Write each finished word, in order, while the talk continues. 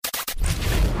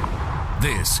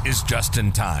This is Just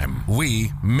in Time.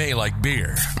 We may like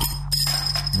beer.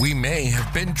 We may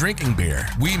have been drinking beer.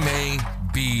 We may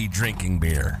be drinking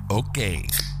beer. Okay.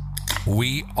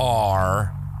 We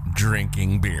are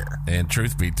drinking beer. And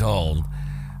truth be told,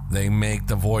 they make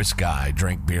the voice guy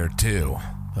drink beer too.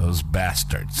 Those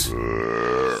bastards.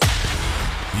 You're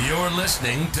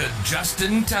listening to Just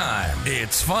in Time.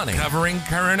 It's funny. Covering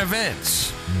current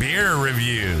events. Beer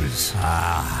reviews.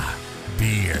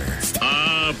 Beer.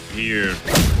 Beer.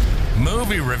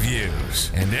 Movie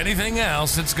reviews. And anything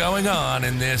else that's going on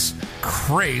in this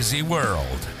crazy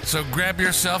world. So grab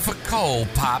yourself a cold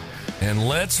pop and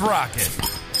let's rock it.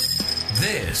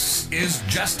 This is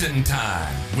Just in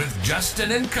Time with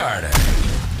Justin and Carter.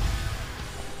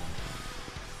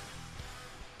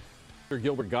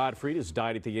 Gilbert Gottfried has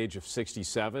died at the age of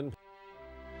 67.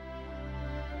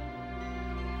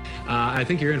 I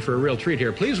think you're in for a real treat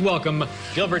here. Please welcome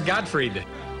Gilbert Gottfried.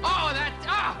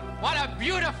 What a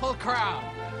beautiful crowd.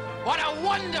 What a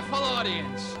wonderful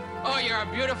audience. Oh, you're a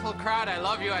beautiful crowd. I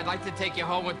love you. I'd like to take you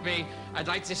home with me. I'd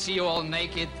like to see you all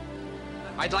naked.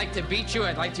 I'd like to beat you.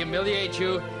 I'd like to humiliate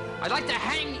you. I'd like to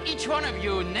hang each one of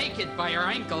you naked by your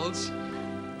ankles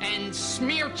and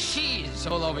smear cheese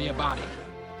all over your body.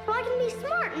 So I can be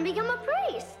smart and become a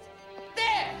priest.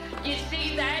 There! You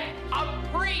see that? A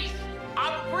priest!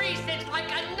 A priest! It's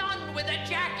like a nun with a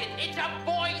jacket. It's a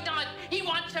boy nun. He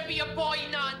wants to be a boy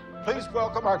nun. Please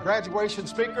welcome our graduation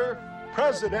speaker,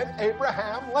 President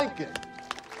Abraham Lincoln.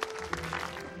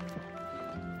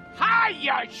 Hi,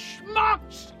 you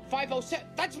schmucks! 507.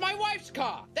 That's my wife's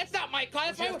car. That's not my car.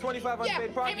 That's my 25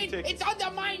 unpaid parking tickets. It's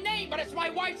under my name, but it's my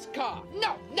wife's car.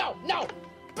 No,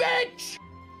 bitch!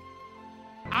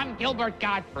 I'm Gilbert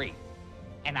Gottfried,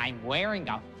 and I'm wearing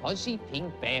a fuzzy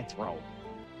pink bathrobe.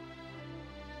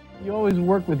 You always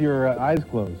work with your eyes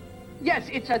closed. Yes,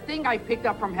 it's a thing I picked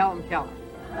up from Helen Keller.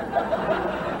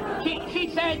 She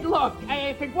said, look,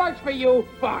 if it works for you,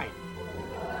 fine.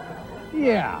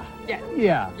 Yeah. Yes.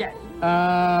 Yeah. Yes.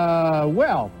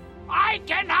 Well. I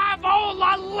can have all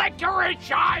the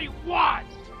licorice I want.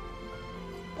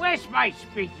 Where's my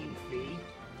speaking fee?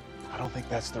 I don't think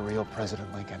that's the real President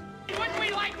Lincoln. Would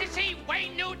we like to see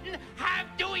Wayne Newton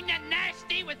doing the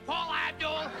nasty with Paul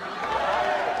Abdul?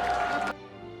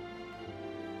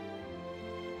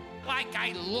 Like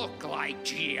I look like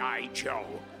G.I. Joe.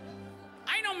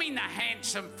 I don't mean the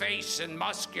handsome face and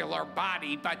muscular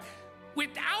body, but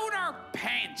without our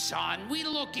pants on, we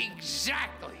look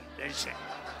exactly the same.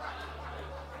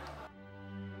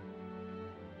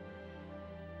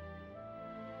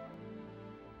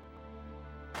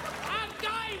 A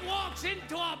guy walks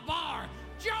into a bar.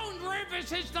 Joan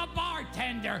Rivers is the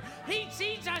bartender. He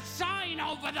sees a sign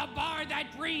over the bar that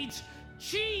reads,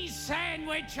 cheese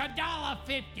sandwich,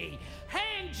 $1.50.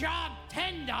 Hand job,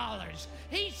 $10.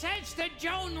 He says to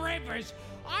Joan Rivers,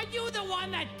 are you the one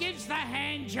that gives the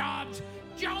hand jobs?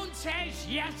 Joan says,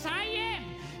 yes, I am.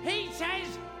 He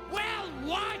says, well,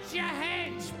 wash your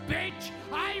hands, bitch.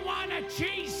 I want a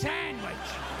cheese sandwich.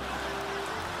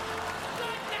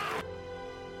 Good night.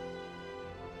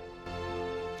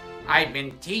 I've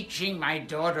been teaching my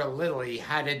daughter Lily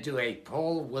how to do a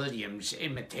Paul Williams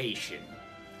imitation.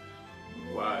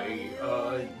 Why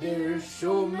are there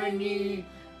so many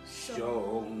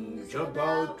songs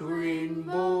about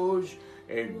rainbows,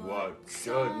 and what's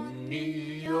on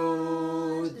the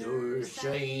other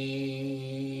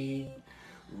side?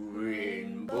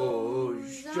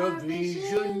 Rainbows are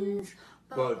visions,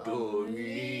 but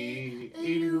only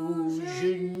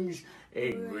illusions,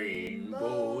 and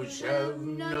rainbows have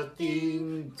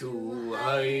nothing to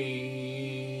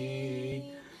hide.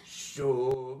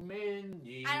 So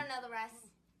many... I don't know the rest.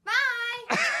 Bye!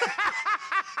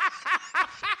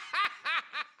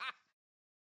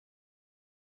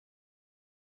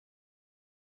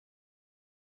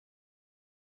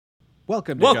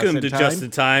 Welcome to Just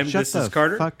in Time. Shut This the is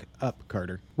Carter. Fuck up,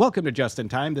 Carter. Welcome to Just in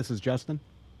Time. This is Justin.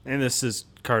 And this is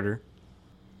Carter.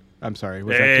 I'm sorry.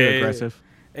 Was that too aggressive?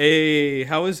 Hey,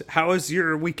 how was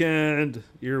your weekend?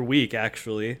 Your week,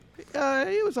 actually.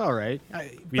 It was all right.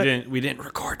 We didn't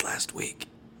record last week.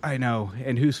 I know.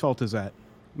 And whose fault is that?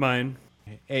 Mine.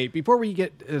 Hey, before we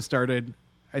get started,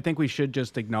 I think we should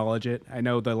just acknowledge it. I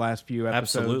know the last few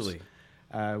episodes, absolutely,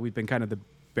 we've been kind of the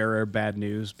bearer of bad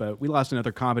news, but we lost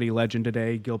another comedy legend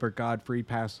today. Gilbert Gottfried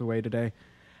passed away today.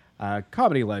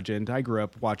 Comedy legend. I grew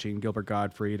up watching Gilbert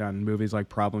Gottfried on movies like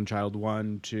Problem Child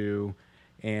 1, 2,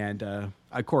 and,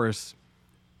 of course,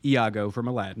 Iago from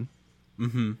Aladdin.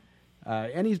 Mm-hmm.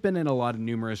 And he's been in a lot of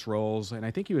numerous roles, and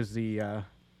I think he was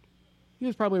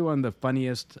probably one of the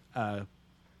funniest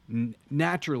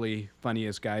naturally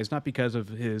funniest guys, not because of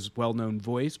his well-known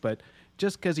voice, but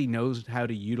just because he knows how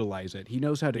to utilize it. He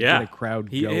knows how to get a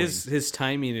crowd going. His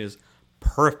timing is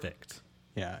perfect.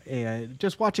 Yeah, and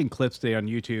just watching clips today on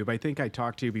YouTube, I think I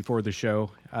talked to you before the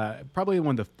show. Probably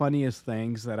one of the funniest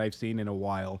things that I've seen in a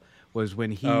while was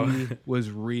when he was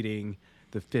reading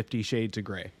the 50 Shades of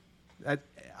Grey.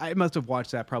 I must have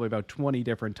watched that probably about 20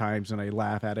 different times, and I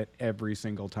laugh at it every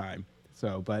single time.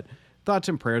 So, but thoughts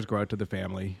and prayers go out to the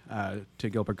family, to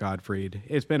Gilbert Gottfried.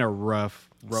 It's been a rough,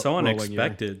 so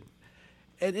unexpected. Year.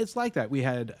 And it's like that. We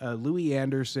had Louis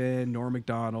Anderson, Norm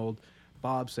Macdonald,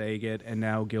 Bob Saget, and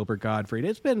now Gilbert Gottfried.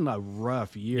 It's been a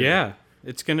rough year. Yeah,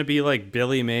 it's going to be like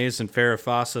Billy Mays and Farrah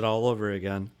Fawcett all over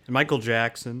again. And Michael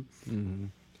Jackson. Mm-hmm.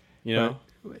 You know?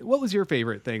 What was your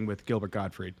favorite thing with Gilbert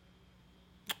Gottfried?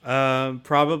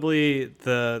 Probably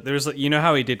there's you know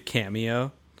how he did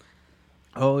Cameo?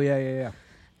 Oh, yeah.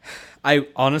 I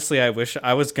honestly, I wish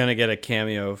I was gonna get a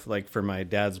cameo like for my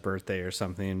dad's birthday or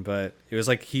something, but it was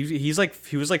like he was like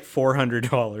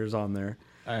 $400 on there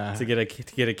to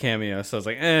get a cameo. So I was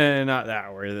like, not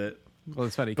that worth it. Well,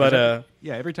 it's funny, but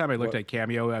every time I looked at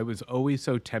Cameo, I was always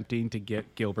so tempting to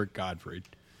get Gilbert Gottfried.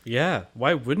 Yeah,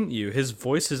 why wouldn't you? His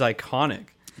voice is iconic,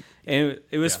 and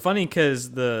it was funny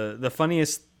because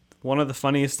one of the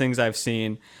funniest things I've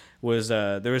seen was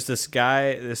there was this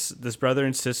guy, this brother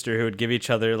and sister who would give each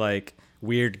other like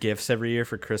weird gifts every year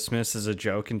for Christmas as a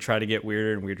joke and try to get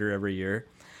weirder and weirder every year.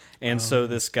 And so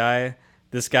this guy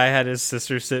had his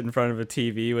sister sit in front of a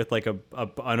TV with like a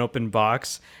unopened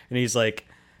box, and he's like,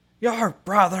 "Your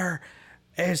brother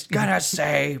is gonna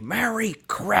say Merry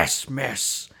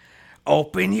Christmas.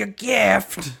 Open your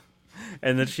gift."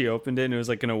 And then she opened it, and it was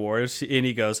like an award, and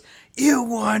he goes, "You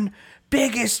won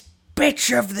biggest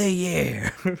bitch of the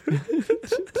year."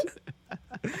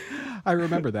 I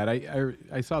remember that.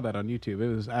 I saw that on YouTube. It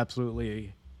was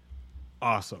absolutely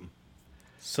awesome.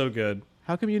 So good.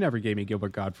 How come you never gave me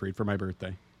Gilbert Gottfried for my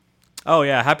birthday? Oh,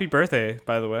 yeah. Happy birthday,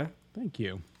 by the way. Thank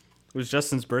you. It was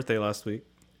Justin's birthday last week.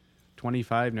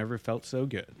 25 never felt so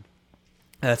good.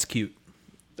 That's cute.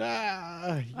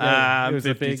 It was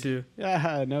 52.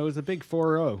 It was a big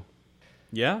 4-0.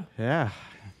 Yeah? Yeah.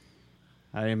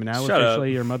 I am now Shut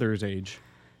officially up. your mother's age.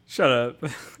 Shut up.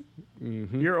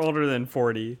 You're older than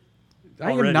 40.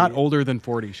 I already. am not older than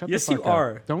 40. Shut Yes, the fuck you up.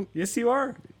 are. Don't. Yes, you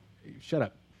are. Shut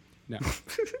up. No.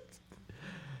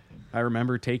 I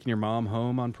remember taking your mom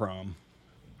home on prom.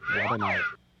 What a night.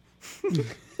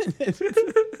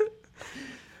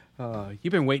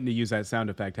 You've been waiting to use that sound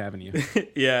effect, haven't you?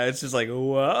 Yeah, it's just like,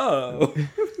 whoa.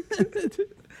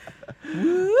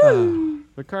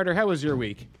 But Carter, how was your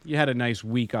week? You had a nice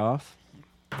week off.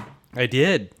 I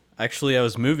did. Actually, I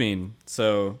was moving,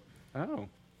 so... Oh.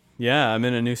 Yeah, I'm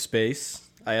in a new space.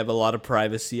 I have a lot of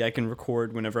privacy. I can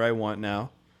record whenever I want now.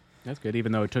 That's good,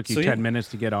 even though it took you So, 10 minutes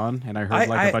to get on, and I heard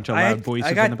a bunch of loud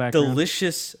voices I got in the background.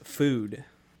 delicious food.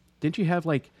 Didn't you have,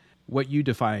 like, what you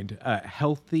defined?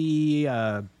 Healthy, It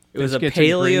was a biscuits and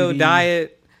paleo gravy?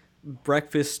 diet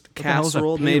breakfast What the hell's a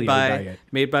casserole paleo diet?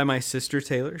 made by my sister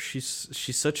Taylor. She's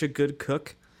such a good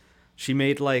cook. She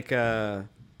made like I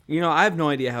have no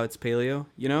idea how it's paleo.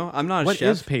 I'm not a What chef.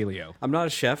 is paleo? I'm not a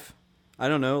chef. I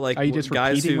don't know. Like, Are you just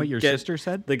guys repeating who what your get- sister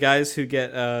said? The guys who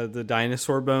get the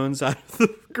dinosaur bones out of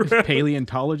the ground.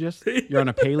 Paleontologist? You're on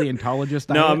a paleontologist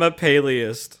diet? No, I'm a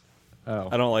paleist. Oh.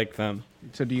 I don't like them.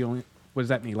 So do you only... What does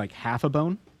that mean, like half a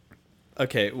bone?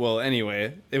 Okay, well,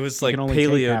 anyway, it was like can only take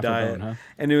paleo half a diet, bone, huh?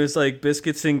 and it was like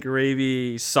biscuits and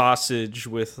gravy, sausage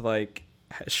with like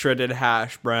shredded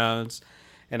hash browns,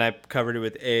 and I covered it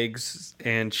with eggs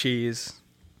and cheese.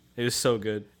 It was so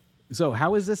good. So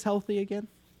how is this healthy again?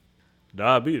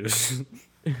 Diabetes.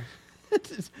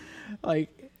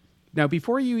 Like, now,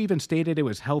 before you even stated it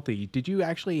was healthy, did you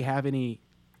actually have any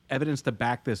evidence to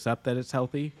back this up that it's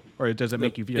healthy? Or does it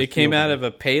make you feel... It came out of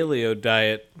a paleo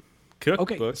diet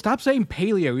cookbook. Okay, stop saying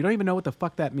paleo. You don't even know what the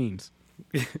fuck that means.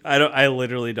 I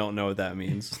literally don't know what that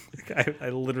means. I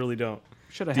literally don't.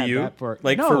 Should have Do had you? that for...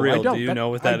 Like, No, for real, I don't. do you know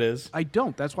what that is? I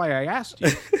don't. That's why I asked you.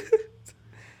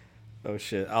 Oh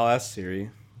shit! I'll ask Siri.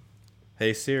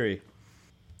 Hey Siri,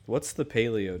 what's the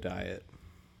paleo diet?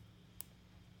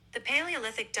 The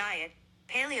Paleolithic diet,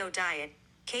 Paleo diet,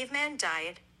 Caveman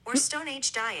diet, or Stone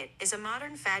Age diet is a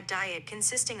modern fad diet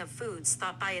consisting of foods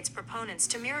thought by its proponents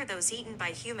to mirror those eaten by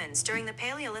humans during the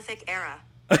Paleolithic era.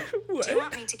 Do you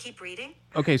want me to keep reading?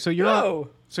 Okay, so you're No.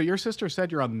 so your sister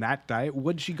said you're on that diet.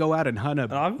 Would she go out and hunt a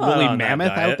I'm not woolly on that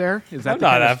mammoth diet. out there? Is that I'm the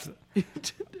not kind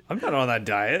of- I'm not on that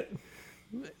diet.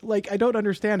 like, I don't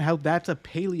understand how that's a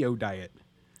paleo diet.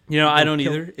 I don't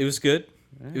kill- either. It was good.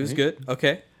 It was good.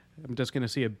 Okay. I'm just going to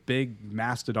see a big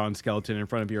mastodon skeleton in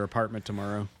front of your apartment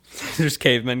tomorrow. There's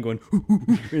cavemen going,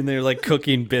 and they're like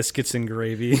cooking biscuits and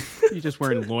gravy. You just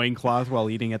wearing loincloth while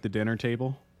eating at the dinner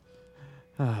table?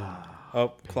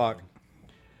 Oh, clock.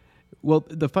 Well,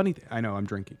 the funny thing, I know I'm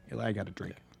drinking. I got to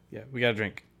drink. Yeah, we got to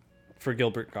drink for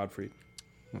Gilbert Gottfried.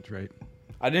 That's right.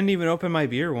 I didn't even open my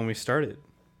beer when we started.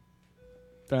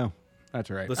 Oh,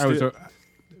 that's all right. Let's do it.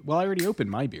 Well, I already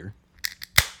opened my beer.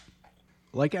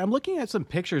 Like, I'm looking at some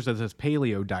pictures of this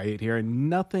paleo diet here, and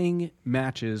nothing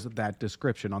matches that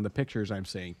description on the pictures I'm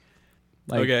seeing.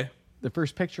 Like, Okay. The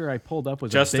first picture I pulled up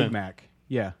was Justin. a Big Mac.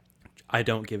 Yeah. I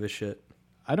don't give a shit.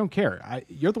 I don't care.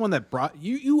 You're the one that brought...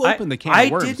 You opened the can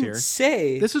of worms here. I didn't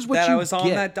say this is what that you I was on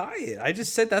get. that diet. I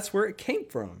just said that's where it came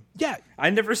from. Yeah. I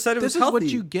never said it was healthy. This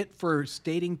is what you get for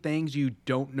stating things you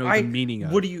don't know the meaning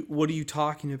of. What are you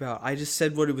talking about? I just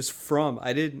said what it was from.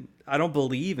 I don't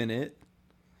believe in it.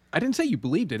 I didn't say you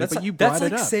believed in it, but you brought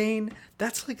it up.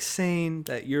 That's like saying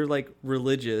that you're like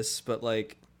religious, but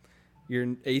like you're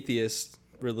an atheist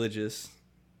religious.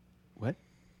 What?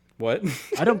 What?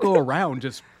 I don't go around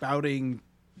just spouting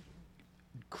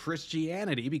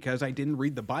Christianity because I didn't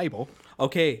read the Bible.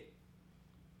 Okay.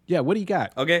 Yeah, what do you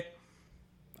got? Okay.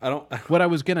 I don't. What I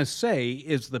was gonna say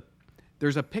is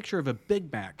there's a picture of a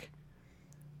Big Mac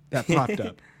that popped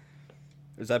up.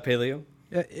 Is that paleo?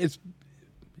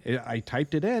 I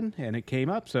typed it in and it came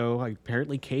up. So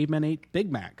apparently, cavemen ate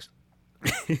Big Macs.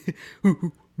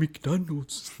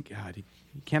 McDonald's. God,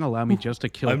 you can't allow me just to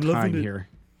kill time here.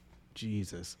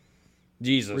 Jesus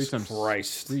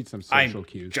Christ. Read some social I'm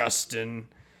cues. Justin.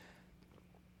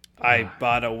 I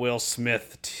bought a Will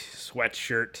Smith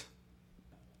sweatshirt.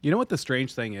 You know what the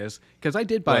strange thing is? Because I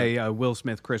did buy a Will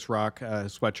Smith, Chris Rock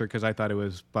sweatshirt because I thought it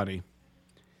was funny.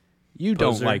 You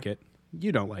don't like it.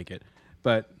 You don't like it.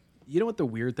 But you know what the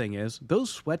weird thing is?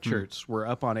 Those sweatshirts were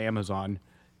up on Amazon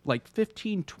like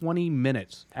 15, 20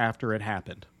 minutes after it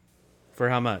happened. For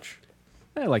how much?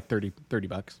 Like $30.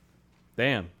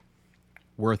 Damn.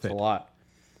 Worth That's it. a lot.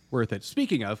 Worth it.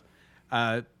 Speaking of,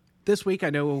 this week, I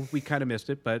know we kind of missed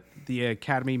it, but the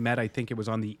Academy met, I think it was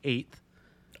on the 8th.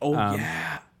 Oh,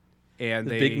 yeah. And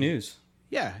big news.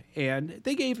 Yeah. And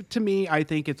they gave, to me, I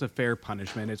think it's a fair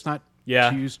punishment. It's not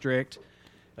too strict.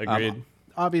 Agreed.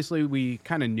 Obviously, we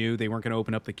kind of knew they weren't going to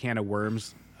open up the can of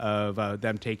worms of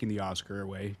them taking the Oscar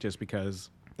away just because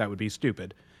that would be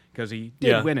stupid. Because he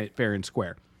did win it fair and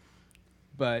square.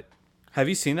 But have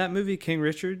you seen that movie, King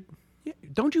Richard? Yeah,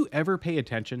 don't you ever pay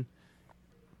attention?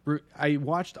 I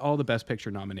watched all the Best Picture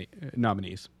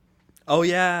nominees. Oh,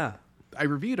 yeah. I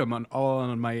reviewed them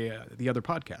on my the other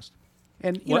podcast.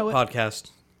 And you what know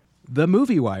podcast? The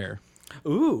Movie Wire.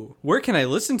 Ooh, where can I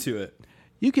listen to it?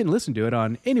 You can listen to it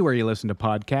on anywhere you listen to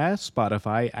podcasts,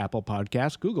 Spotify, Apple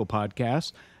Podcasts, Google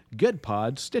Podcasts, Good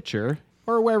Pod, Stitcher,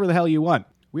 or wherever the hell you want.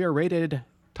 We are rated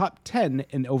top 10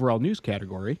 in overall news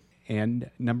category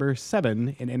and number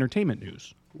 7 in entertainment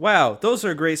news. Wow, those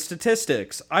are great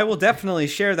statistics. I will definitely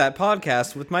share that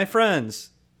podcast with my friends.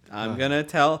 I'm going to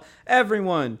tell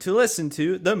everyone to listen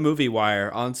to The Movie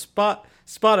Wire on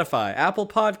Spotify, Apple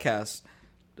Podcasts,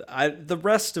 the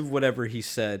rest of whatever he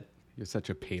said. You're such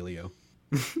a paleo.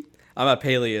 I'm a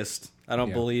paleist. I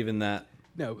don't believe in that.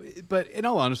 No, but in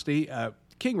all honesty,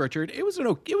 King Richard, it was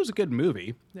a good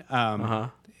movie.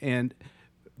 And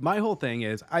my whole thing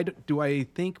is, do I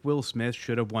think Will Smith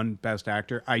should have won Best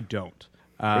Actor? I don't.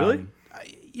 Really?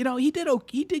 He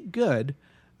did good,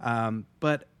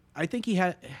 but I think he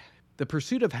had The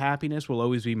Pursuit of Happiness will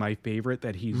always be my favorite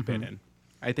that he's been in.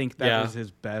 I think that was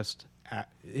his best.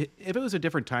 If it was a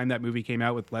different time that movie came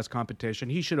out with less competition,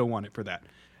 he should have won it for that.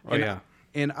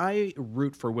 And I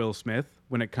root for Will Smith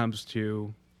when it comes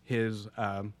to his.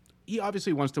 He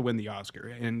obviously wants to win the Oscar,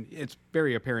 and it's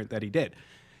very apparent that he did.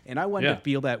 And I wanted to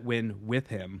feel that win with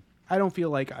him. I don't feel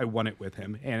like I won it with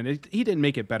him, and he didn't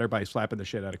make it better by slapping the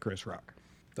shit out of Chris Rock.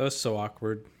 That was so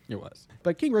awkward. It was.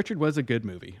 But King Richard was a good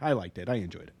movie. I liked it. I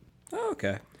enjoyed it. Oh,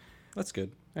 okay. That's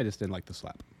good. I just didn't like the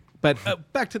slap. But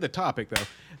back to the topic, though.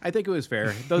 I think it was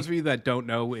fair. Those of you that don't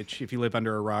know, which if you live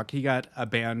under a rock, he got a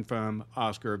ban from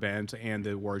Oscar events and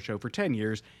the award show for 10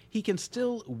 years. He can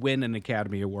still win an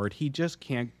Academy Award. He just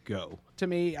can't go. To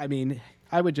me, I mean,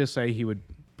 I would just say he would...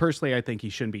 Personally, I think he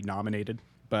shouldn't be nominated.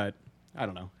 But I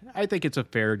don't know. I think it's a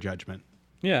fair judgment.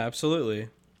 Yeah, absolutely.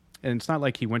 And it's not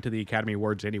like he went to the Academy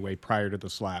Awards anyway prior to the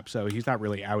slap, so he's not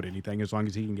really out anything as long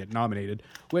as he can get nominated,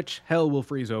 which hell will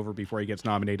freeze over before he gets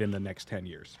nominated in the next 10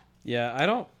 years. Yeah, I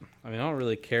don't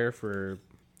really care for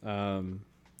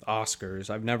Oscars.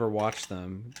 I've never watched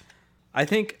them. I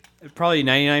think probably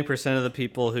 99% of the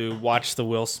people who watch the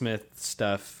Will Smith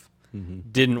stuff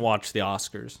didn't watch the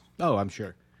Oscars. Oh, I'm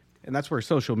sure. And that's where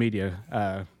social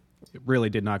media really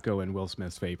did not go in Will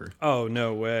Smith's favor. Oh,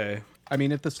 no way. I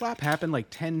mean, if the slap happened like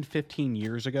 10, 15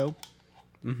 years ago,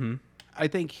 I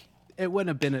think it wouldn't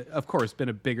have been, of course, been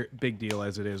a big deal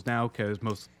as it is now, because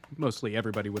mostly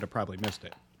everybody would have probably missed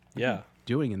it. Yeah.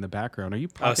 Doing in the background? Are you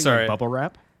popping sorry. like bubble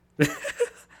wrap?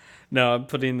 No, I'm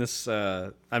putting this.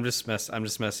 I'm just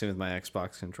messing with my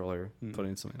Xbox controller,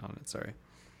 putting something on it. Sorry.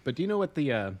 But do you know what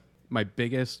the my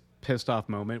biggest pissed off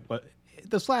moment? What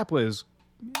the slap was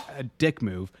a dick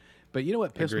move, but you know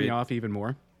what pissed me off even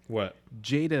more? What?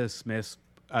 Jada Smith's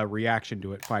reaction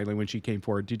to it finally when she came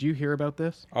forward. Did you hear about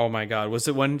this? Oh my God! Was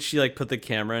it when she like put the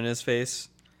camera in his face?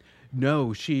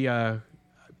 No, she. No,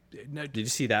 did you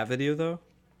see that video though?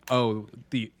 Oh,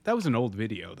 that was an old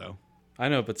video though. I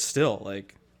know, but still,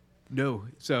 like. No,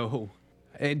 so,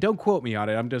 and don't quote me on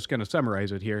it, I'm just going to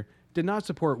summarize it here. Did not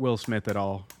support Will Smith at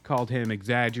all. Called him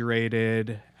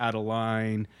exaggerated, out of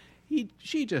line.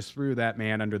 She just threw that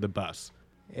man under the bus.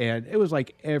 And it was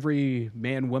like every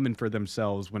man, woman for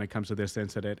themselves when it comes to this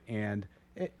incident. And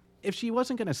if she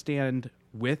wasn't going to stand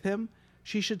with him,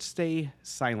 she should stay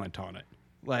silent on it.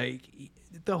 Like,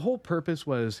 the whole purpose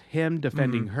was him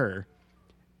defending her.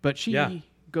 But she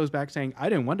goes back saying, I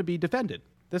didn't want to be defended.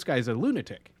 This guy's a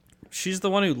lunatic. She's the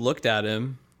one who looked at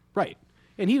him. Right.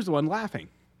 And he was the one laughing.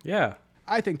 Yeah.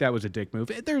 I think that was a dick move.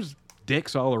 There's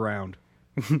dicks all around.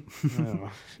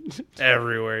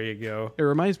 Everywhere you go. It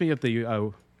reminds me of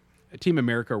the Team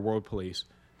America World Police.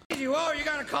 You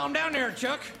gotta calm down there,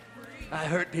 Chuck. I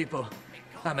hurt people.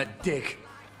 I'm a dick.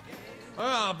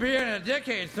 Well, being a dick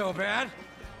ain't so bad.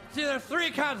 See, there's three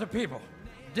kinds of people.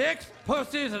 Dicks,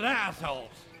 pussies, and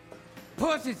assholes.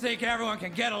 Pussies think everyone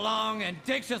can get along, and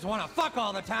dicks just want to fuck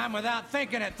all the time without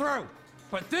thinking it through.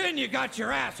 But then you got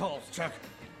your assholes, Chuck.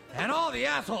 And all the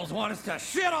assholes want is to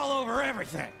shit all over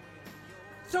everything.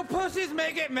 So pussies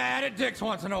may get mad at dicks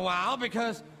once in a while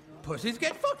because pussies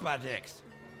get fucked by dicks.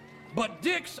 But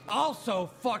dicks also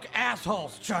fuck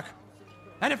assholes, Chuck.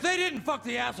 And if they didn't fuck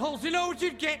the assholes, you know what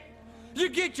you'd get?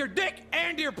 You'd get your dick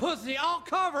and your pussy all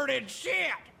covered in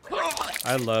shit.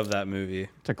 I love that movie.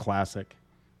 It's a classic.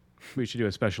 We should do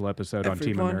a special episode on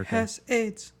Team America. Everyone has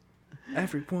AIDS.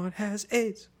 Everyone has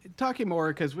AIDS. Talking more,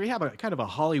 because we have a kind of a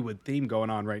Hollywood theme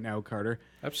going on right now, Carter.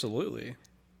 Absolutely.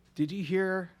 Did you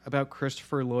hear about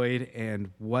Christopher Lloyd and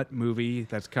what movie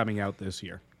that's coming out this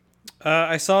year?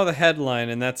 I saw the headline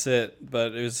and that's it,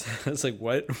 but it's like,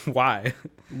 what? Why?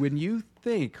 When you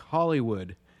think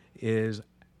Hollywood is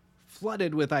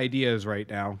flooded with ideas right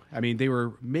now, I mean, they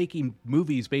were making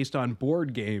movies based on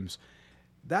board games.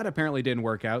 That apparently didn't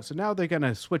work out, so now they're going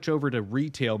to switch over to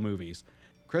retail movies.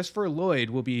 Christopher Lloyd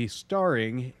will be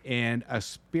starring in a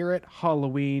Spirit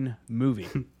Halloween movie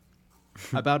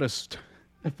about a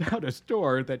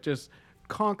store that just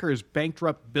conquers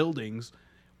bankrupt buildings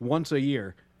once a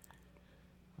year.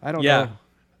 I don't know.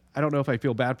 I don't know if I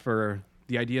feel bad for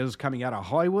the ideas coming out of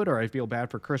Hollywood or I feel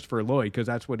bad for Christopher Lloyd because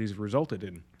that's what he's resulted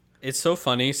in. It's so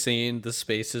funny seeing the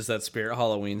spaces that Spirit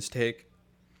Halloweens take.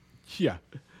 Yeah.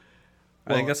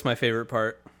 I think that's my favorite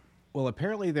part. Well,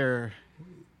 apparently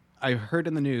I heard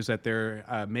in the news that they're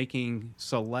making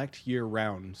select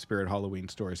year-round Spirit Halloween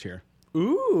stores here.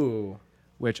 Ooh.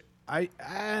 Which I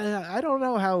don't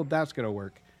know how that's going to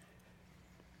work.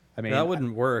 I mean, that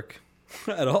wouldn't work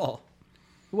at all.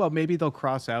 Well, maybe they'll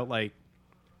cross out like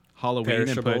Halloween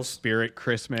and put Spirit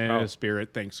Christmas,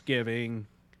 Spirit Thanksgiving.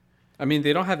 I mean,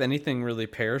 they don't have anything really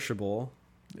perishable.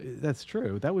 That's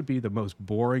true. That would be the most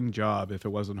boring job if it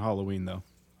wasn't Halloween, though.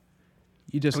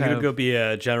 I'm gonna go be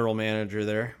a general manager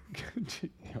there.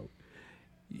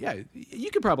 Yeah, you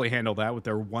could probably handle that with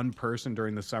their one person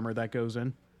during the summer that goes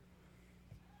in.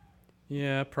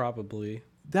 Yeah, probably.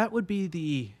 That would be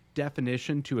the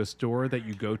definition to a store that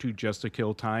you go to just to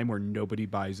kill time where nobody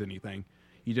buys anything.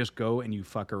 You just go and you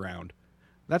fuck around.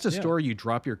 That's a store you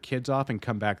drop your kids off and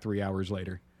come back 3 hours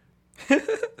later.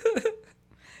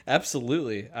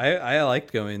 Absolutely. I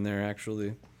liked going there,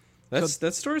 actually.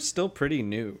 That store is still pretty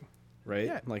new, right?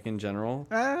 Yeah. Like in general?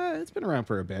 It's been around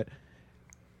for a bit.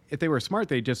 If they were smart,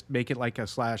 they'd just make it like a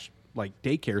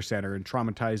daycare center and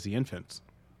traumatize the infants.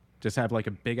 Just have like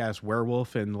a big-ass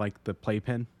werewolf in like the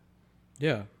playpen.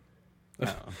 Yeah.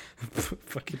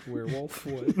 Fucking werewolf?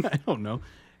 What? I don't know.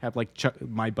 Have like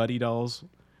My Buddy dolls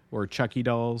or Chucky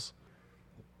dolls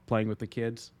playing with the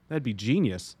kids. That'd be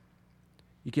genius.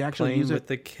 You can actually use it with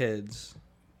the kids.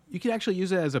 You can actually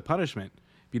use it as a punishment.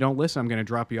 If you don't listen, I'm going to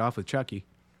drop you off with Chucky.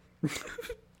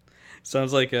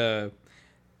 Sounds like a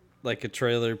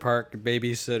trailer park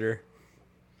babysitter.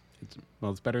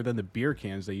 It's better than the beer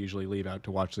cans they usually leave out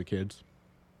to watch the kids.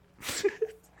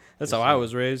 That's how I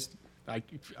was raised.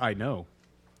 I know.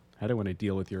 I don't want to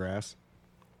deal with your ass.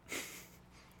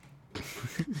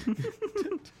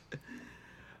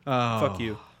 Fuck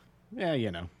you. Yeah,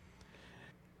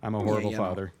 I'm a horrible you know.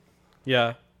 father.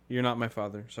 Yeah, you're not my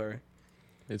father. Sorry.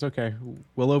 It's okay.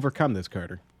 We'll overcome this,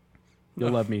 Carter.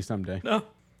 You'll love me someday. No.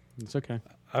 It's okay.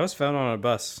 I was found on a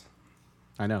bus.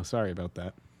 I know. Sorry about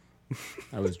that.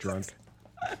 I was drunk.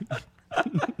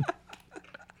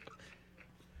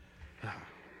 All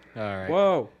right.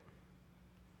 Whoa.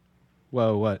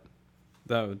 Whoa, what?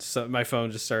 My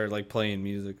phone just started like playing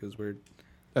music. It was weird.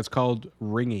 That's called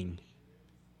ringing.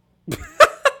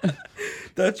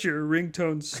 That's your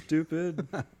ringtone, stupid.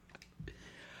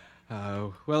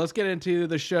 Well, let's get into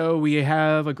the show. We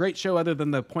have a great show other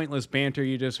than the pointless banter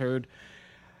you just heard.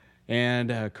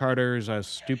 And Carter's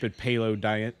stupid paleo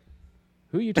diet.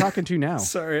 Who are you talking to now?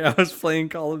 Sorry, I was playing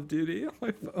Call of Duty on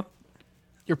my phone.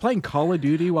 You're playing Call of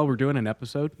Duty while we're doing an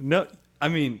episode? No, I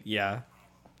mean, yeah.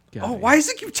 God, why does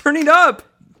it keep turning up?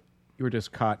 You were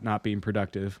just caught not being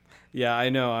productive. Yeah, I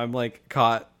know. I'm like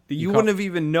caught. You wouldn't have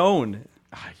even known.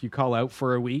 You call out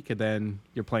for a week and then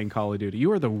you're playing Call of Duty.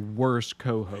 You are the worst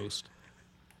co-host.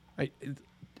 I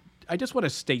just want to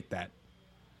state that.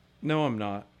 No, I'm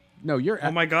not. No, you're...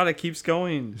 Oh my God, it keeps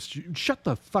going. Shut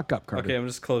the fuck up, Carter. Okay, I'm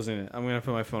just closing it. I'm going to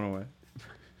put my phone away.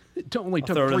 It only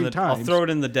took 3 times. I'll throw it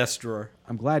in the desk drawer.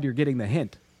 I'm glad you're getting the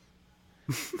hint.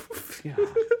 Yeah.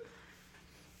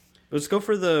 Let's go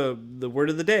for the word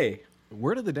of the day.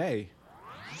 Word of the day.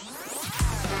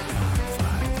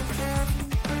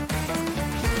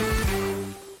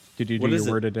 Did you do your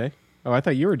word of the day? Oh, I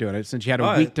thought you were doing it since you had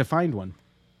a week to find one.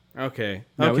 Okay.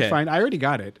 No, it's fine. I already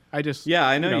got it. Yeah,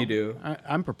 I know you do.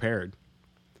 I'm prepared.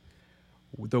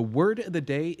 The word of the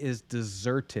day is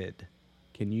deserted.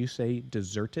 Can you say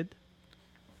deserted?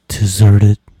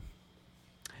 Deserted.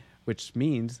 Which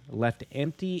means left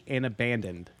empty and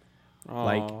abandoned. Aww.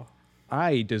 Like,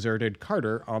 I deserted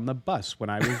Carter on the bus when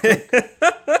I was drunk.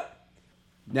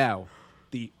 Now,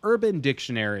 the Urban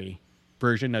Dictionary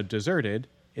version of deserted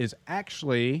is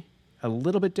actually a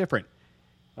little bit different.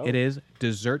 Oh. It is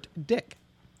desert dick.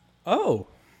 Oh.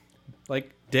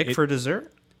 Like dick for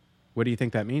dessert? What do you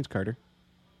think that means, Carter?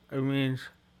 It means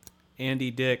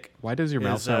Andy Dick. Why does your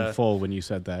mouth sound full when you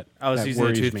said that? I was using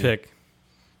a toothpick.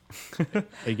 Are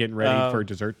you getting ready for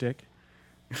dessert dick?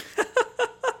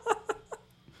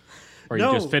 Or you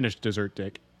just finished dessert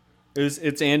dick?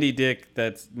 It's Andy Dick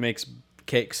that makes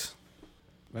cakes.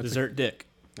 Dessert Dick.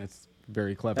 That's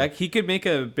very clever. He could make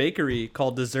a bakery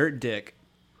called Dessert Dick.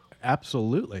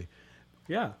 Absolutely.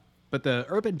 Yeah. But the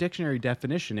Urban Dictionary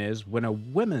definition is when a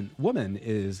woman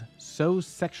is so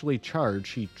sexually charged,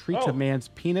 she treats a man's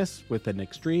penis with an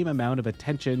extreme amount of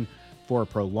attention for a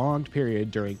prolonged period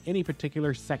during any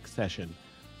particular sex session.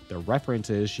 The reference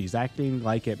is she's acting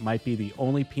like it might be the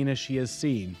only penis she has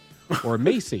seen or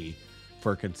may see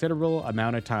for a considerable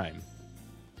amount of time.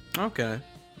 Okay.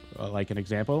 Like an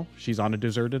example, she's on a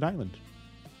deserted island.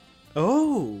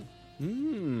 Oh.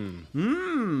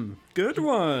 Good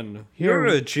one. You're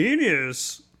a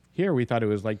genius. Here we thought it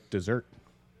was like dessert.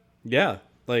 Yeah,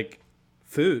 like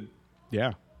food.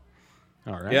 Yeah.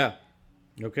 All right. Yeah.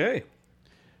 Okay.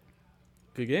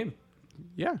 Good game.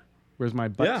 Yeah. Where's my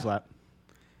butt slap?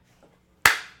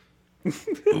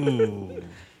 Ooh.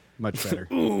 Much better.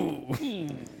 Ooh.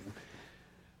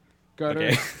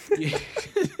 Carter,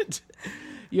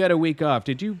 you had a week off.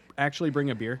 Did you actually bring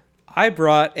a beer? I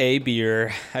brought a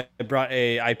beer. I brought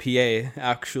a IPA,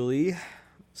 actually.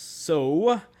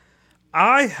 So,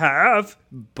 I have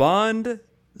Bond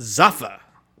Zaffa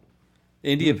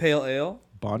India Pale Ale.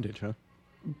 Bondage, huh?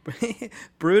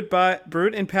 brewed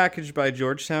and packaged by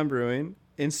Georgetown Brewing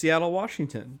in Seattle,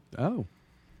 Washington. Oh,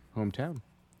 hometown.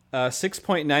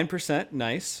 6.9%.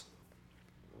 Nice.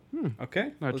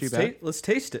 Okay. Not too bad. Let's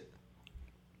taste it.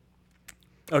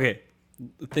 Okay.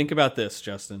 Think about this,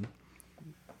 Justin.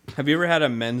 Have you ever had a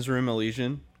men's room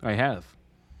Elysian? I have.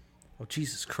 Oh,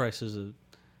 Jesus Christ, there's a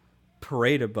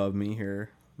parade above me here.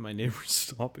 My neighbor's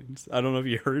stopping. I don't know if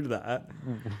you heard that.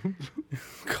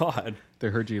 God. They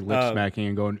heard you lip smacking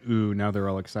and going, ooh, now they're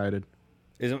all excited.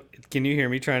 Can you hear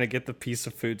me trying to get the piece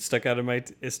of food stuck in my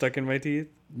teeth?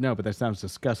 No, but that sounds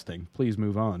disgusting. Please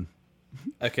move on.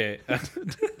 Okay.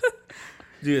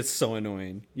 Dude, it's so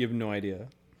annoying. You have no idea.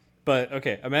 But,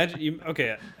 okay, imagine you...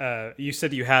 Okay, you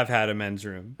said you have had a men's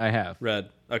room. I have. Red.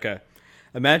 Okay.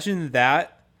 Imagine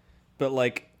that, but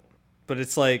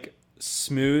it's like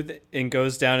smooth and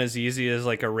goes down as easy as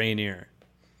like a Rainier.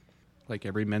 Like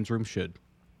every men's room should.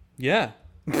 Yeah.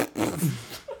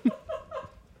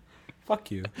 Fuck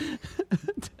you.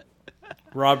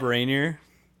 Rob Rainier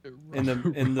in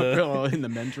the in the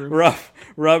men's room. Rob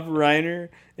Reiner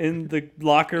in the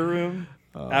locker room.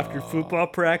 after football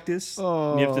practice.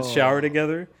 And you have to shower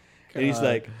together. And he's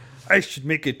like, I should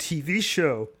make a TV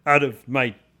show out of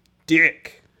my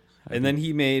dick. And then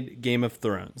he made Game of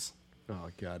Thrones. Oh,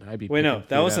 God. I'd be Wait, no, picking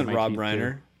that food wasn't out of my Rob teeth,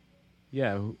 Reiner. too.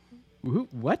 Yeah.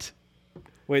 What?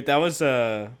 Wait, that was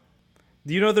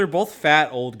you know, they're both fat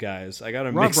old guys. I got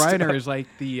them Rob mixed Reiner up. is like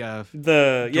the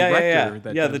director.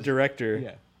 that Yeah, does- the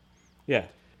director. Yeah.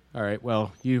 All right.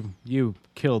 Well, you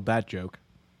killed that joke.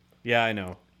 Yeah, I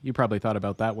know. You probably thought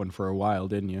about that one for a while,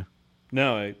 didn't you?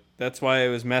 No, that's why it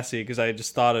was messy, because I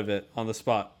just thought of it on the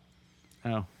spot.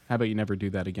 Oh, how about you never do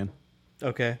that again?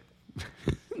 Okay.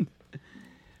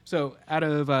 So, out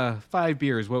of 5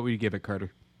 beers, what would you give it,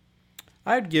 Carter?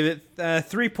 I'd give it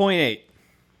 3.8.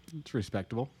 It's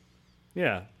respectable.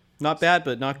 Yeah. Not bad,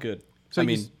 but not good. So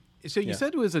you you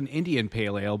said it was an Indian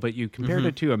pale ale, but you compared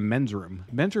it to a men's room.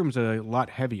 Men's room's a lot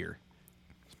heavier.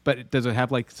 But does it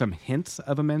have like some hints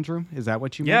of a men's room? Is that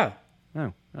what you meant? Yeah.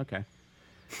 Oh, okay.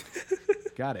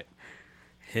 Got it.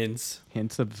 Hints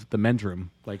of the men's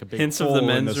room, like a big Hints hole of the in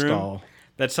men's the room. stall.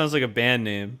 That sounds like a band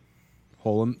name.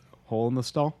 Hole in the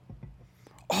stall.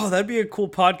 Oh, that'd be a cool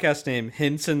podcast name.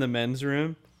 Hints in the men's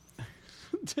room.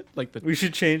 Like we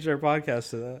should change our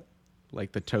podcast to that.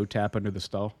 Like the toe tap under the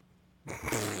stall.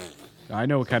 I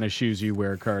know what kind of shoes you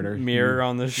wear, Carter. Mirror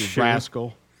on the you shoe.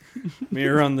 rascal.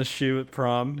 Mirror on the shoe at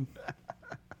prom.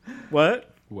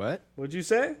 What? What? What'd you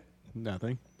say?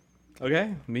 Nothing.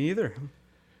 Okay, me either.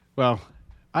 Well,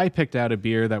 I picked out a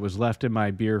beer that was left in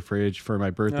my beer fridge for my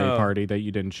birthday Oh. party that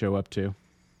you didn't show up to.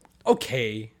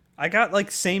 Okay. I got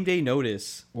like same day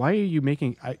notice. Why are you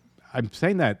making... I'm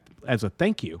saying that as a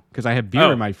thank you, because I have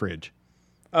beer in my fridge.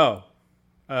 Oh.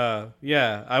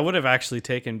 Yeah, I would have actually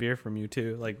taken beer from you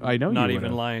too. Like, I know not you even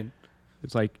would've. lying.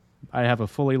 It's like I have a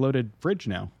fully loaded fridge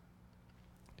now.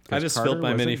 I just 'Cause filled my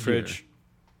Carter mini wasn't here. fridge.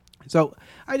 So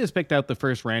I just picked out the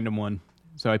first random one.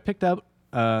 So I picked out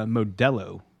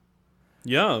Modelo.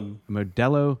 Yum.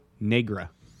 Modelo Negra.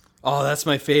 Oh, that's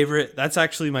my favorite. That's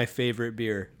actually my favorite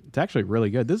beer. It's actually really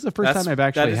good. This is the first time I've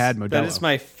actually had Modelo. That is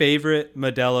my favorite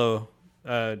Modelo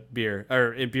beer,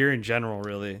 or beer in general,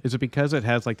 really. Is it because it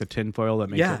has like the tinfoil that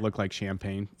makes Yeah. it look like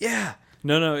champagne? Yeah.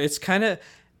 No, it's kind of...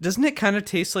 Doesn't it kind of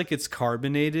taste like it's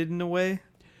carbonated in a way?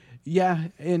 Yeah,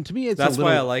 and to me it's That's a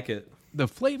little, why I like it. The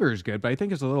flavor is good, but I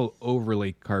think it's a little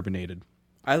overly carbonated.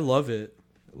 I love it.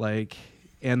 Like,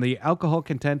 and the alcohol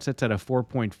content sits at a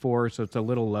 4.4, so it's a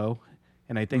little low.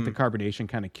 And I think the carbonation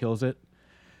kind of kills it.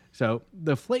 So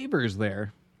the flavor's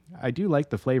there. I do like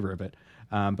the flavor of it.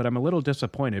 But I'm a little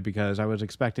disappointed because I was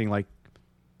expecting like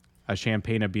a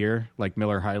champagne of beer, like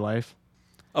Miller High Life.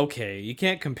 Okay, you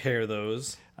can't compare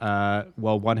those.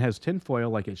 Well, one has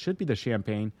tinfoil, like it should be the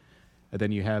champagne. And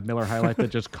then you have Miller High Life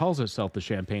that just calls itself the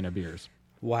champagne of beers.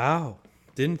 Wow.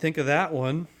 Didn't think of that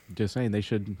one. Just saying, they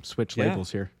should switch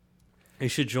labels here. They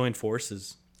should join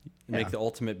forces and make the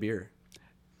ultimate beer.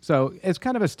 So it's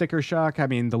kind of a sticker shock. I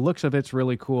mean, the looks of it's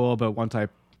really cool, but once the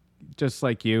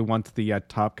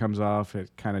top comes off,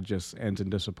 it kind of just ends in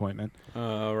disappointment.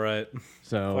 All right.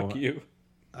 So Fuck you.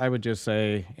 I would just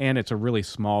say, and it's a really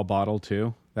small bottle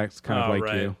too. That's kind of like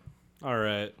right. you. All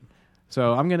right.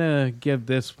 So I'm going to give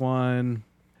this one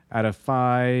out of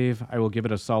 5. I will give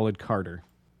it a solid Carter.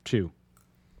 2.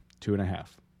 2.5.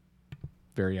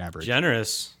 Very average.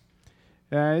 Generous.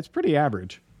 It's pretty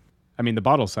average. I mean, the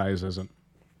bottle size isn't.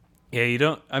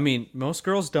 Yeah, most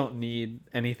girls don't need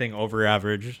anything over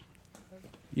average.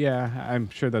 Yeah, I'm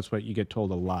sure that's what you get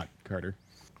told a lot, Carter.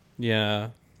 Yeah.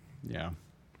 Yeah.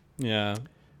 Yeah.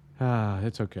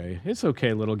 It's okay. It's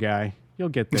okay, little guy. You'll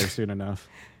get there soon enough.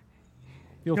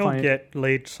 You'll find get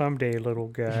laid someday, little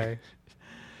guy.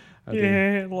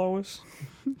 Yeah, Lois.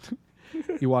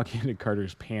 You walk into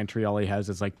Carter's pantry, all he has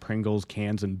is like Pringles,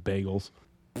 cans, and bagels.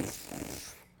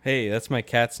 Hey, that's my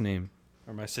cat's name.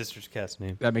 Or my sister's cat's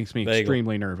name. That makes me Bagel.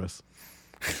 extremely nervous.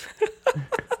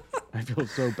 I feel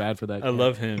so bad for that I cat.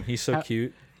 love him. He's so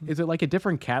cute. Is it like a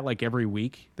different cat like every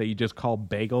week that you just call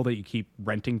Bagel that you keep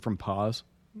renting from Paws?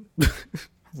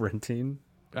 Renting?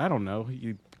 I don't know.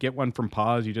 You get one from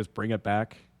Paws, you just bring it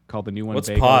back, call the new one What's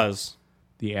Bagel. Paws?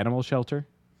 The animal shelter.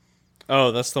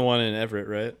 Oh, that's the one in Everett,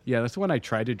 right? Yeah, that's the one I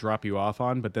tried to drop you off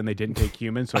on, but then they didn't take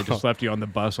humans, so I just left you on the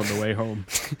bus on the way home.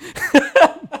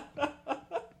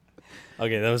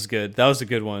 Okay, that was good. That was a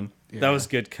good one. Yeah. That was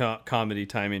good comedy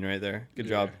timing right there. Good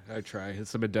job. I try.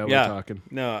 It's the Modelo talking.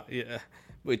 No, yeah.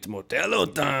 It's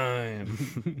Modelo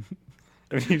time.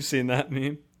 Have you seen that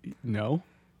meme? No.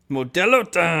 Modelo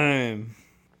time.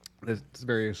 It's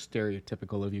very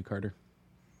stereotypical of you, Carter.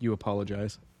 You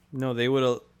apologize. No, they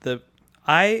would have...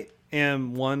 I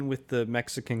am one with the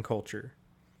Mexican culture.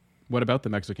 What about the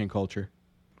Mexican culture?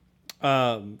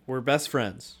 We're best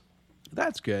friends.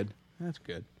 That's good. That's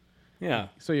good. Yeah.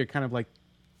 So you're kind of like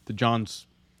the John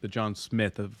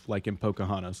Smith of like in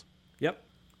Pocahontas. Yep.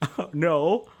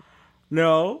 No.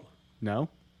 No. No,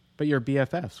 but you're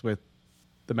BFFs with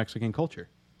the Mexican culture.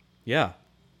 Yeah.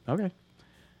 Okay.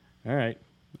 All right.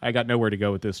 I got nowhere to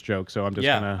go with this joke, so I'm just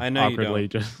gonna awkwardly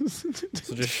just.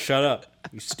 So just shut up,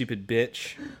 you stupid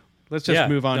bitch. Let's just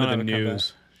move on to the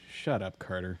news. Shut up,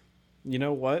 Carter. You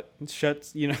know what? It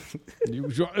shuts. You know.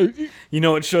 You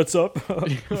know what shuts up?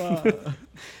 Did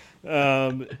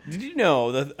you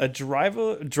know that a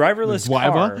driverless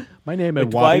car? My name is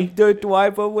Wadi. The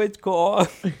driverless car.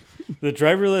 The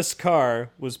driverless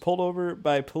car was pulled over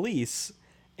by police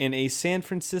in a San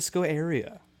Francisco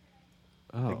area.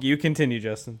 Oh. You continue,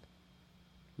 Justin.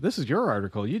 This is your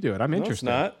article. You do it. I'm interested.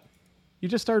 No, it's not. You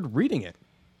just started reading it.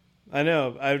 I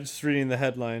know. I was just reading the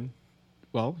headline.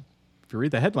 Well, if you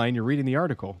read the headline, you're reading the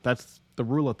article. That's the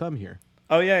rule of thumb here.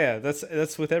 Oh yeah.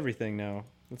 That's with everything now.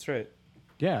 That's right.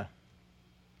 Yeah.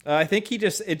 I think it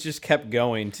just kept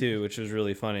going too, which was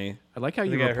really funny. I like how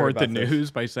you report the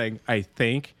news by saying "I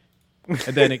think," and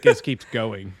then it just keeps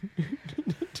going.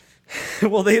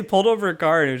 Well, they had pulled over a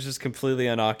car and it was just completely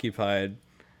unoccupied.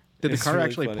 Did the car really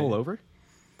actually pull over?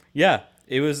 Yeah,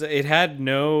 it had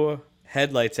no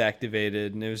headlights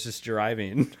activated and it was just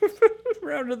driving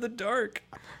around in the dark.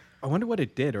 I wonder what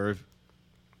it did, or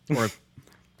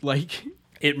like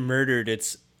it murdered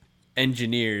its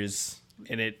engineers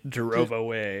and it drove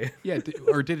away. Yeah,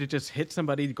 or did it just hit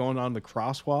somebody going on the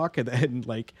crosswalk and then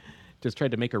like just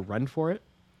tried to make a run for it?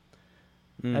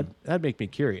 That'd make me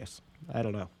curious. I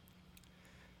don't know.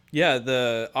 Yeah,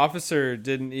 the officer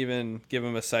didn't even give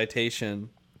him a citation.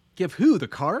 Give who? The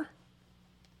car?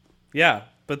 Yeah,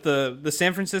 but the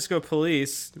San Francisco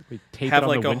police have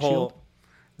like a whole.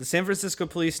 The San Francisco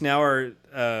police now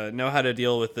know how to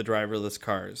deal with the driverless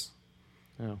cars.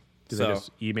 Oh, do they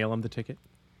just email them the ticket?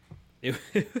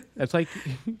 That's like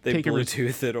they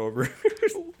Bluetooth it over.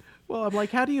 Well, I'm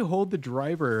like, how do you hold the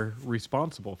driver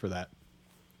responsible for that?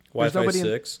 Wi-Fi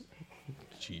 6.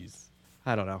 Jeez,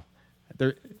 I don't know.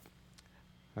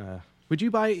 Would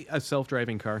you buy a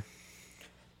self-driving car?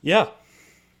 Yeah.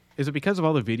 Is it because of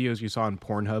all the videos you saw on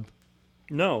Pornhub?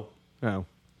 No. Oh.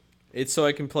 It's so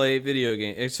I can play video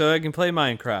games. It's so I can play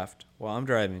Minecraft while I'm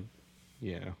driving.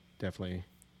 Yeah, definitely.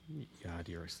 God,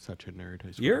 you're such a nerd.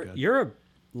 You're a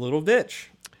little bitch.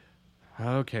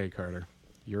 Okay, Carter.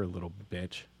 You're a little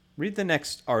bitch. Read the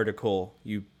next article,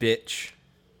 you bitch.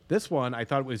 This one, I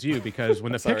thought it was you because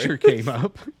when the picture came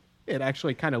up, it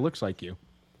actually kind of looks like you.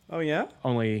 Oh, yeah?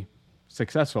 Only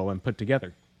successful and put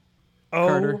together. Oh,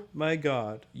 Carter. My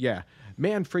God. Yeah.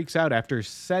 Man freaks out after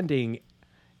sending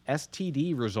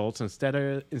STD results instead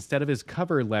of his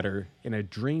cover letter in a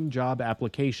dream job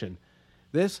application.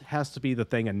 This has to be the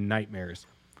thing of nightmares.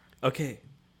 Okay.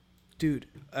 Dude,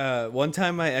 one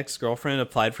time my ex-girlfriend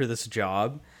applied for this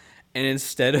job, and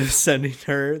instead of sending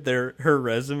her her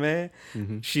resume,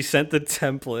 she sent the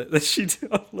template that she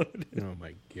downloaded. Oh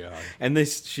my God. And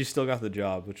she still got the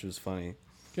job, which was funny.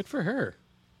 Good for her.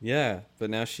 Yeah, but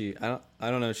now I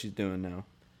don't know what she's doing now.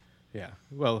 Yeah.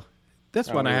 Well, this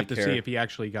one I have to see if he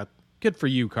actually got. Good for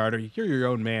you, Carter. You're your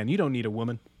own man. You don't need a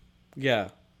woman. Yeah.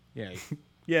 Yeah.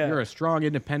 Yeah. You're a strong,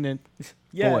 independent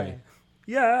boy.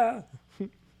 Yeah.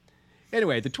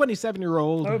 Anyway, the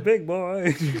 27-year-old. Oh, big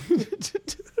boy.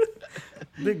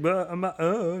 Big boy on my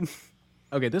own.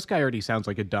 Okay, this guy already sounds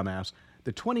like a dumbass.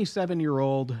 The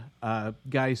 27-year-old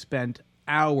guy spent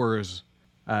hours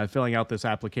filling out this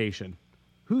application.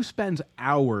 Who spends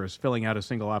hours filling out a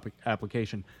single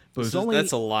application? But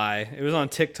That's a lie. It was on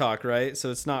TikTok, right? So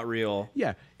it's not real.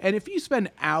 Yeah, and if you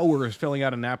spend hours filling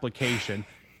out an application,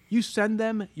 you send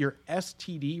them your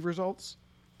STD results?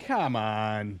 Come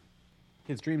on.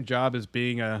 His dream job is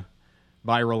being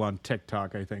viral on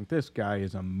TikTok, I think. This guy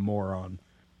is a moron.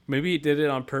 Maybe he did it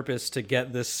on purpose to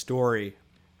get this story.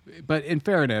 But in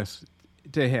fairness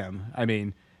to him, I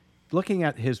mean, looking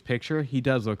at his picture, he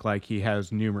does look like he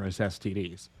has numerous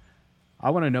STDs. I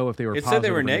want to know if they were positive. It said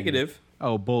they were negative.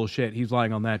 Oh, bullshit. He's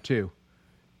lying on that, too.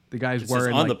 The guy's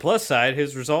wearing, on the plus side,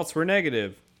 his results were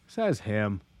negative. Says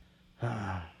him.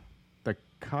 The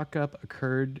cock-up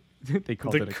occurred... They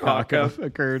called it a cock-up.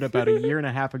 Occurred about a year and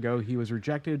a half ago. He was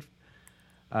rejected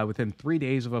within 3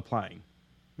 days of applying.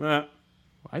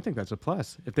 I think that's a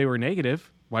plus. If they were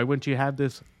negative, why wouldn't you have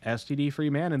this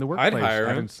STD-free man in the workplace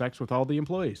having sex with all the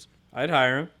employees? I'd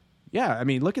hire him. Yeah, I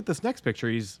mean, look at this next picture.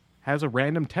 He has a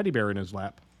random teddy bear in his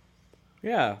lap.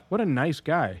 Yeah. What a nice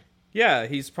guy. Yeah,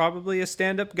 he's probably a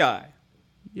stand-up guy.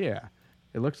 Yeah.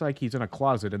 It looks like he's in a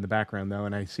closet in the background, though,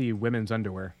 and I see women's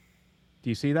underwear. Do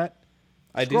you see that?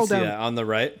 I do Scroll see down. that on the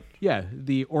right. Yeah,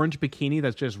 the orange bikini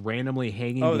that's just randomly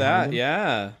hanging. Oh, behind that, him.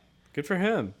 yeah. Good for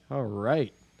him. All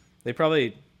right. They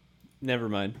probably, never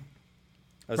mind.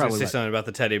 I was going to say Probably something about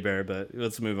the teddy bear, but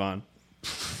let's move on.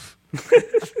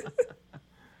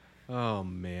 Oh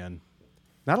man,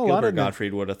 not a lot Gilbert of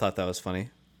Gottfried would have thought that was funny.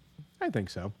 I think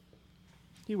so.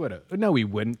 He would have. No, he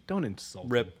wouldn't. Don't insult.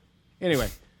 Rip. Him. Anyway,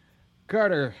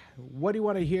 Carter, what do you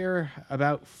want to hear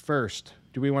about first?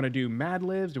 Do we want to do Mad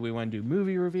Libs? Do we want to do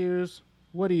movie reviews?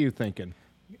 What are you thinking?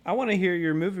 I want to hear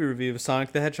your movie review of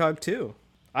Sonic the Hedgehog 2.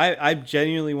 I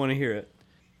genuinely want to hear it.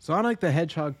 Sonic the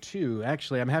Hedgehog 2.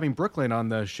 Actually, I'm having Brooklyn on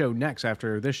the show next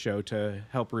after this show to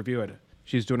help review it.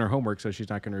 She's doing her homework, so she's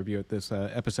not going to review it this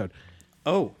episode.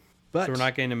 Oh, but so we're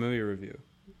not getting a movie review.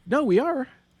 No, we are.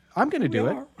 I'm going to do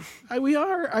it. We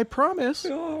are. I promise.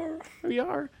 We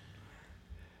are.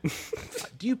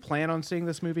 Do you plan on seeing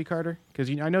this movie, Carter? Because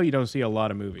I know you don't see a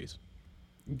lot of movies.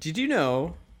 Did you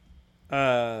know?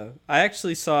 I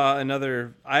actually saw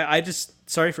another. I just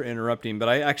sorry for interrupting, but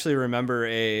I actually remember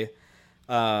a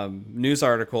news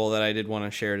article that I did want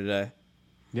to share today.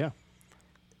 Yeah.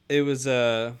 It was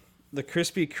the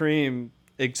Krispy Kreme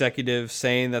executive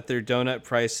saying that their donut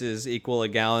prices equal a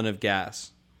gallon of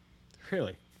gas.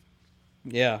 Really?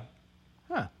 Yeah.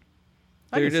 Huh.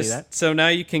 I can see that. So now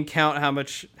you can count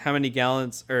how many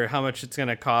gallons, or how much it's going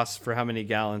to cost for how many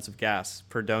gallons of gas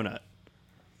per donut.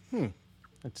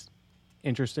 That's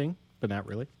interesting, but not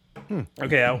really.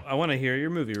 Okay, I want to hear your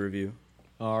movie review.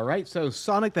 All right, so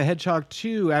Sonic the Hedgehog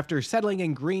 2. After settling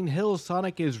in Green Hills,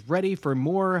 Sonic is ready for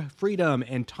more freedom,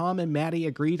 and Tom and Maddie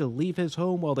agree to leave his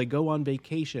home while they go on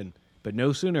vacation. But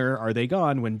no sooner are they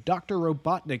gone when Dr.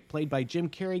 Robotnik, played by Jim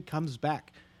Carrey, comes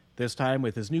back. This time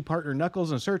with his new partner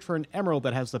Knuckles in search for an emerald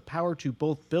that has the power to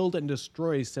both build and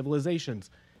destroy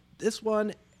civilizations. This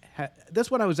one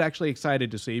I was actually excited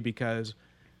to see because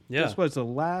this was the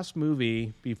last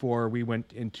movie before we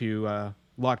went into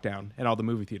lockdown and all the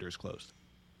movie theaters closed.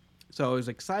 So I was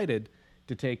excited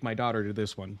to take my daughter to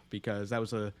this one because that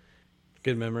was a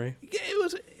good memory.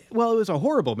 It was a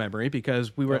horrible memory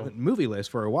because we were at the movie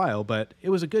list for a while, but it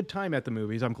was a good time at the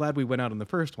movies. I'm glad we went out on the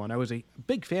first one. I was a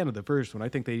big fan of the first one. I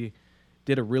think they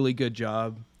did a really good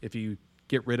job if you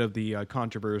get rid of the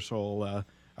controversial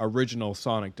original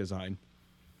Sonic design.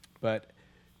 But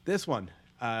this one,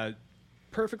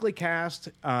 perfectly cast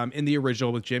in the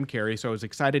original with Jim Carrey, so I was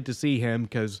excited to see him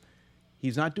because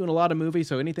he's not doing a lot of movies,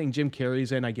 so anything Jim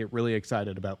Carrey's in, I get really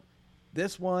excited about.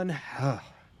 This one,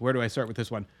 where do I start with this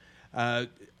one?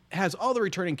 Has all the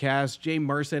returning cast, James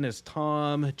Marsden as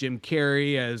Tom, Jim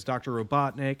Carrey as Dr.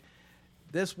 Robotnik.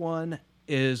 This one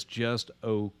is just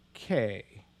okay.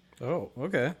 Oh,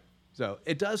 okay. So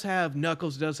it does have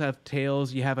Knuckles, does have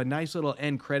Tails. You have a nice little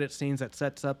end credit scenes that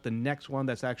sets up the next one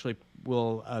that's actually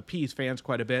will appease fans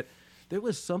quite a bit. There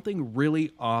was something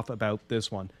really off about this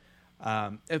one.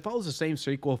 It follows the same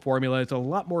sequel formula. It's a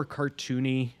lot more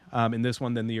cartoony in this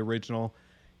one than the original.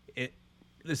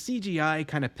 The CGI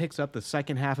kind of picks up the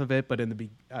second half of it, but in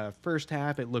the first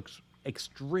half, it looks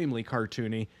extremely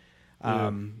cartoony.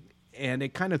 And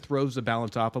it kind of throws the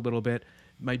balance off a little bit.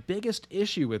 My biggest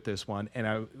issue with this one,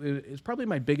 and it's probably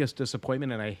my biggest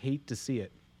disappointment, and I hate to see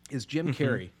it, is Jim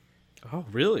Carrey. Oh,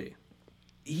 really?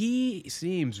 He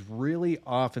seems really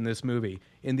off in this movie.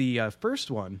 In the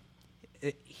first one,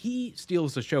 he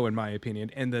steals the show, in my opinion,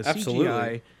 and the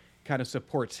CGI kind of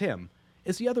supports him.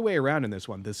 It's the other way around in this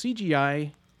one. The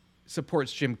CGI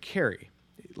supports Jim Carrey.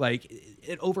 Like,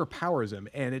 it overpowers him,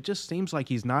 and it just seems like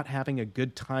he's not having a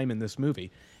good time in this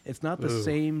movie. It's not the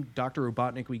same Dr.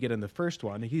 Robotnik we get in the first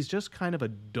one. He's just kind of a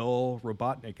dull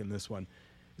Robotnik in this one.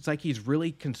 It's like he's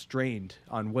really constrained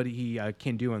on what he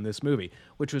can do in this movie,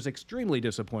 which was extremely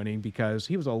disappointing because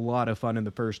he was a lot of fun in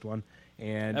the first one.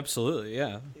 And absolutely,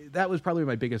 yeah. That was probably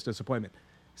my biggest disappointment.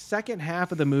 Second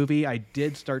half of the movie, I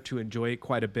did start to enjoy it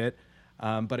quite a bit.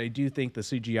 But I do think the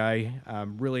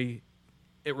CGI really,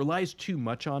 it relies too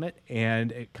much on it,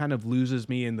 and it kind of loses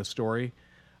me in the story.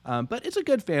 But it's a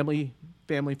good family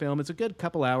film. It's a good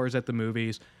couple hours at the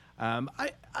movies.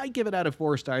 I give it out of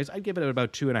 4 stars. I'd give it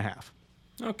about 2.5.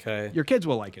 Okay. Your kids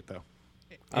will like it, though.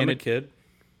 I'm a kid.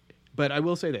 But I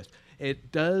will say this.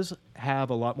 It does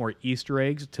have a lot more Easter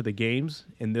eggs to the games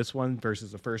in this one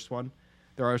versus the first one.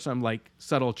 There are some like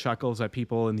subtle chuckles that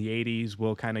people in the 80s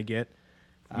will kind of get.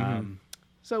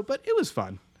 But it was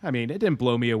fun. I mean, it didn't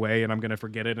blow me away, and I'm going to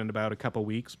forget it in about a couple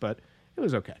weeks, but it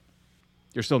was okay.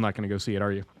 You're still not going to go see it,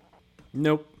 are you?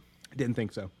 Nope. Didn't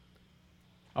think so.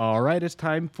 All right, it's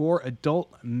time for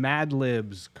Adult Mad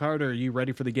Libs. Carter, are you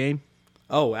ready for the game?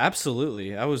 Oh,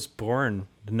 absolutely. I was born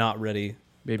not ready.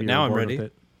 Maybe now I'm bored ready. with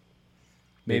it.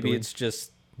 Maybe it's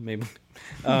just maybe.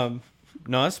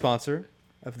 Not a sponsor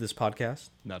of this podcast.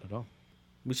 Not at all.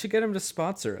 We should get him to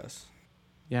sponsor us.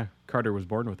 Yeah, Carter was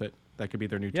born with it. That could be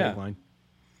their new Yeah. tagline.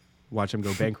 Watch him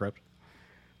go bankrupt.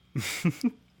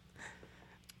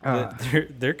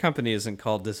 Their company isn't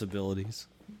called Disabilities.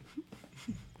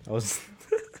 It'd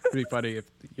be funny if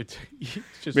it's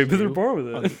just Maybe they're you born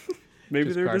with it. Maybe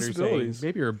just they're Carter disabilities. saying,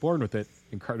 maybe you're born with it.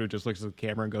 And Carter just looks at the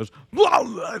camera and goes, blah,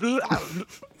 blah, blah.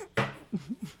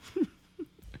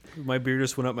 My beard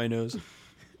just went up my nose.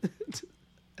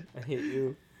 I hate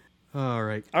you. All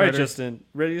right. All right, Carter, Justin.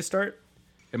 Ready to start?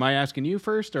 Am I asking you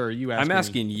first or are you asking I'm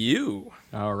asking you.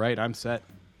 All right, I'm set.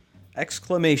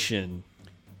 Exclamation.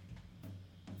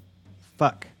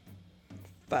 Fuck.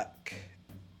 Fuck.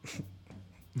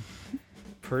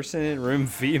 Person in room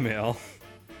female.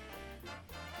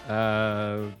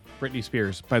 Britney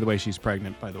Spears. By the way, she's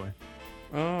pregnant, by the way.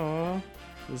 Oh.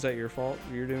 Was that your fault?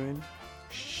 You're doing?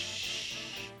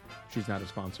 Shh. She's not a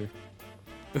sponsor.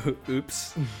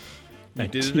 Oops. I You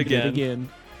did it again.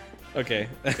 Okay.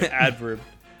 Adverb.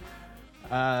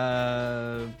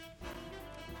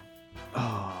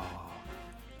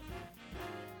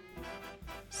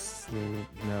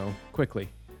 No. Quickly.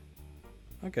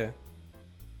 Okay.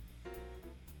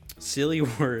 Silly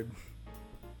word.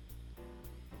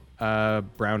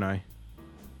 Brown eye.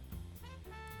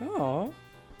 Oh.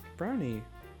 Brownie.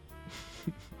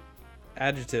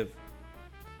 Adjective.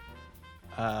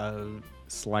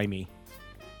 Slimy.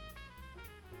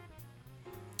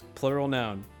 Plural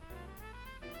noun.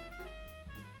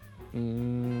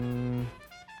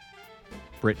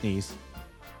 Britney's.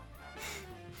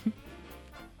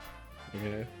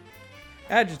 Okay.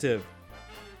 Adjective.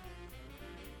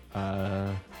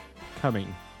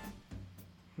 Coming.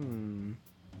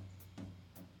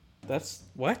 That's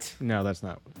what? No, that's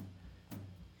not.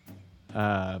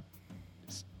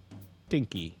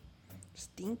 Stinky.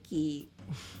 Stinky.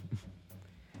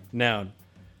 Noun.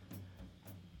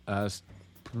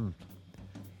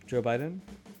 Joe Biden.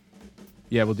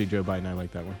 Yeah, we'll do Joe Biden. I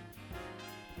like that one.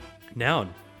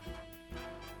 Noun.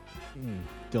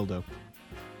 Dildo.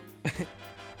 Okay.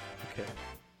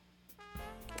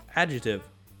 Adjective.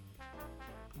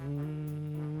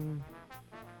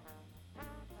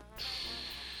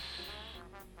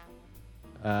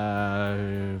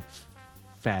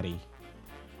 Fatty.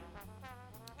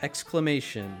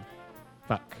 Exclamation.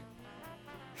 Fuck.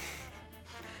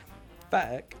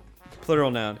 Fuck.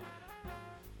 Plural noun.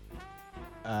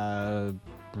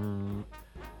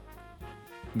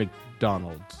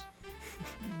 McDonald's.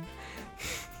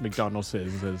 McDonald's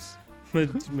is.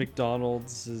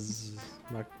 McDonald's is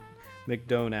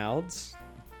McDonald's.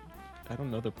 I don't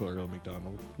know the plural of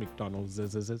McDonald's. McDonald's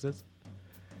is.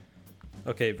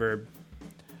 Okay, verb.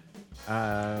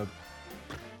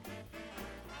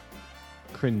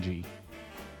 Cringy.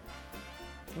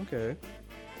 Okay.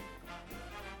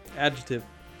 Adjective.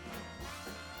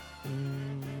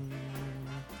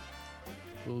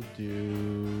 We'll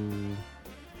do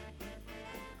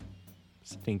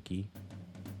stinky.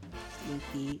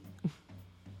 Stinky.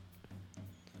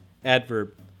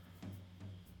 Adverb.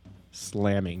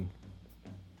 Slamming.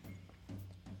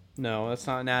 No, that's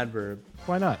not an adverb.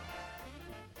 Why not?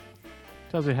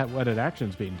 Tells you what an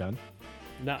action's being done.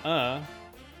 Nuh-uh.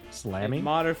 Slamming? It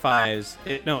modifies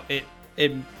it. No, it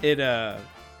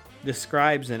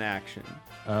describes an action.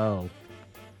 Oh.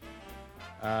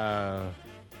 All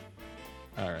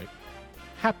right.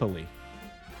 Happily.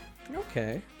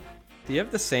 Okay. Do you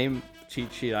have the same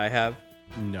cheat sheet I have?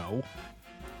 No.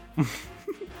 I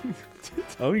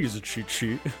don't use a cheat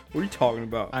sheet. What are you talking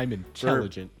about? I'm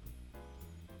intelligent.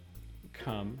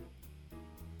 Come.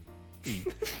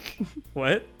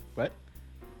 What? What?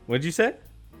 What'd you say?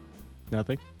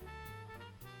 Nothing.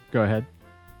 Go ahead.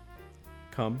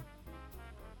 Come.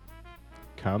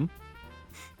 Come.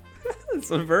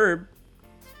 It's a verb.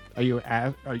 Are you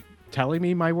telling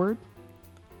me my word?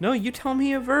 No, you tell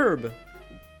me a verb.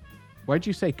 Why'd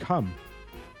you say come?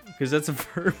 Because that's a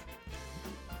verb.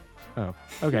 Oh,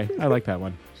 okay. I like that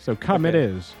one. So come Okay. it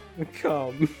is.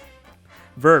 Come.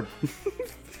 Verb.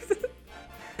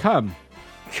 Come.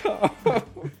 Come.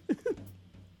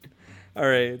 All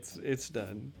right, it's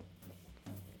done.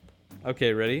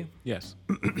 Okay, ready? Yes.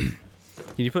 Can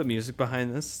you put music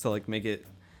behind this to like make it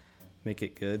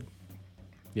good?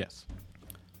 Yes.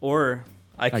 Or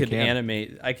I could can.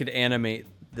 animate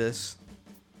this.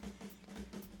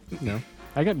 No.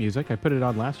 I got music. I put it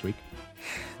on last week.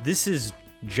 This is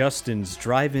Justin's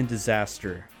drive-in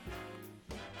disaster.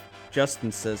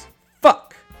 Justin says,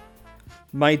 "Fuck!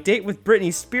 My date with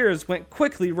Britney Spears went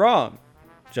quickly wrong."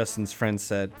 Justin's friend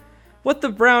said, "What the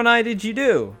brown eye did you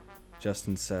do?"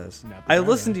 Justin says, Not the I drive-in.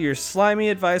 listened to your slimy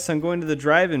advice on going to the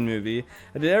drive-in movie.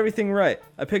 I did everything right.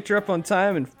 I picked her up on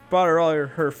time and bought her all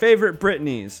her favorite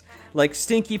Britneys, like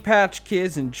Stinky Patch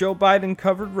Kids and Joe Biden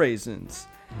covered raisins.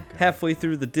 Okay. Halfway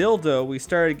through the dildo, we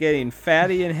started getting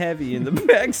fatty and heavy in the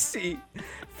back seat.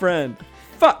 Friend,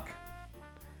 fuck.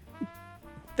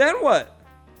 Then what?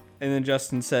 And then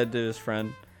Justin said to his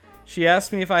friend, she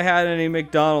asked me if I had any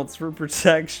McDonald's for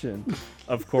protection.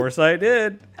 Of course I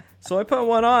did. So I put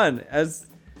one on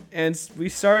and we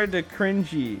started to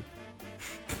cringy.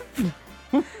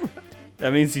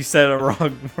 That means he said a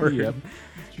wrong word. Yep.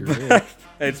 Sure is.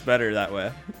 It's better that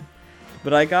way.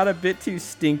 But I got a bit too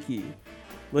stinky.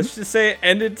 Let's just say it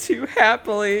ended too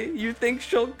happily. You think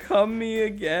she'll come me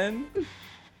again?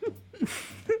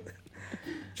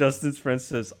 Justin's friend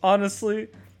says, honestly,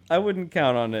 I wouldn't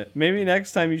count on it. Maybe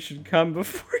next time you should come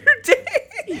before your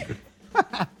date.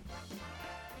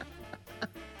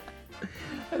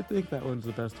 I think that one's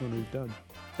the best one we've done.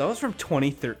 That was from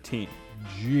 2013.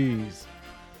 Jeez.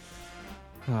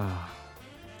 That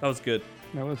was good.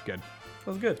 That was good.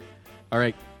 That was good. All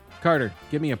right, Carter,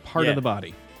 give me a part of the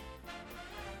body.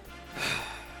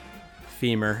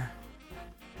 Femur.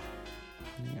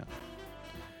 Yeah.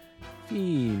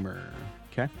 Femur.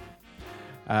 Okay.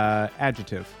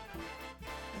 Adjective.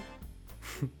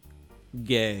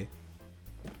 Gay.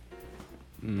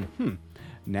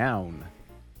 Noun.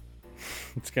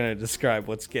 It's gonna describe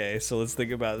what's gay, so let's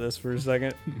think about this for a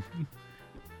second.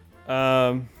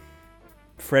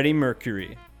 Freddie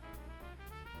Mercury.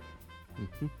 I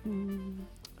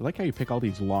like how you pick all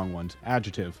these long ones.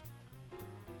 Adjective.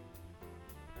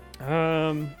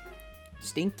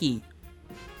 Stinky.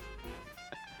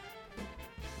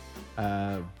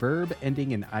 Verb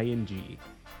ending in ing.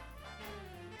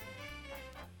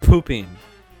 Pooping.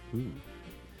 Ooh.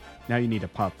 Now you need a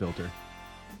pop filter.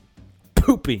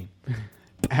 Pooping.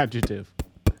 Adjective.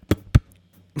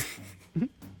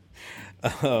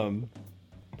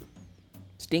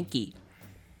 Stinky.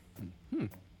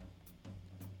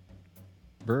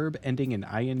 Verb ending in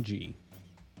ing.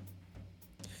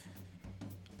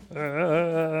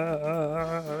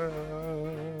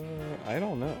 I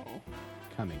don't know.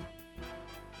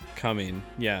 Coming.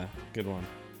 Yeah, good one.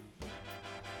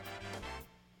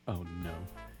 Oh no.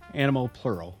 Animal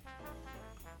plural.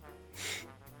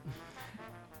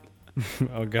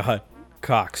 Oh god.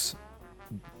 Cocks.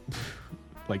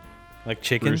 Like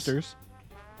chickens? roosters?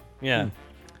 Yeah.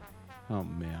 Oh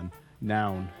man.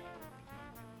 Noun.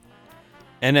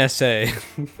 NSA.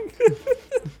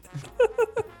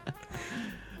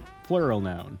 Plural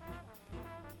noun.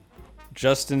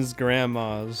 Justin's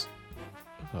grandmas.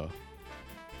 Oh.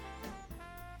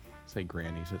 Say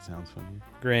grannies, it sounds funny.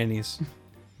 Grannies.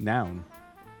 Noun.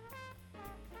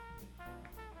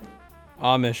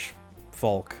 Amish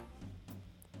folk.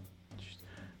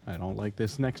 I don't like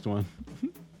this next one.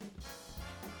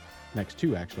 Next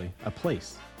two, actually. A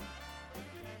place.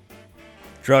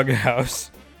 Drug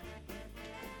house.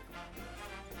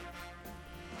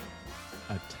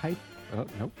 A type. Oh,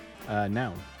 nope.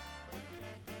 Noun.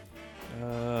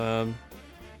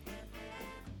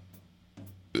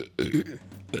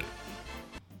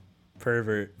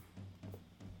 Pervert.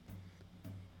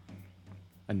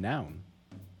 A noun.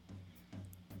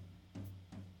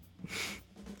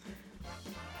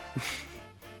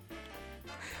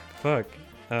 Fuck.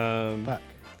 Fuck.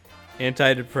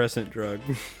 Antidepressant drug.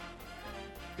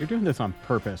 You're doing this on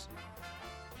purpose.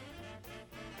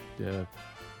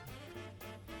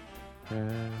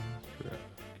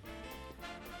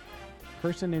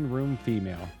 Person in room,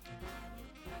 female.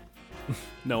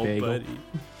 No, Bagel. buddy.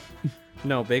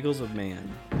 No, Bagel's a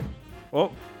man.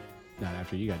 Oh. Not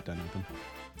after you got done with them.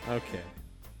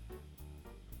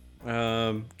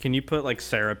 Okay. Can you put like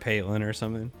Sarah Palin or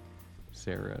something?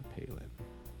 Sarah Palin.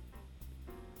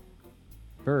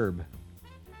 Verb.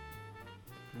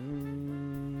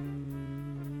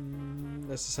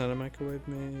 That's the sound a microwave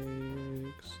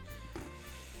makes.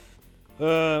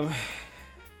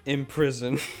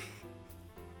 Imprison.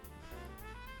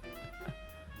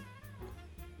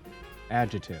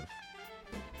 Adjective.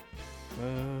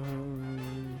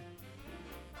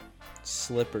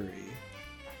 Slippery.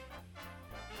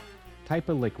 Type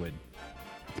of liquid.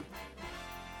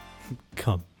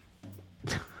 Come.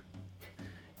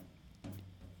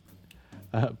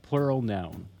 Plural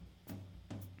noun.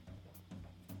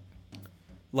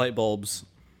 Light bulbs.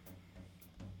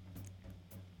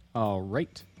 All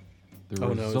right. The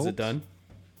Oh no, is result- it done?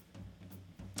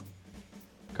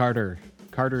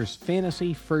 Carter's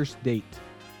fantasy first date.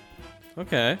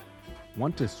 Okay.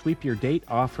 Want to sweep your date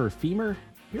off her femur?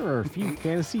 Here are a few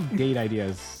fantasy date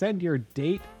ideas. Send your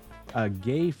date a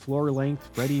gay floor-length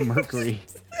Freddie Mercury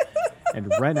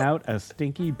and rent out a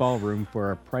stinky ballroom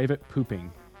for a private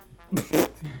pooping.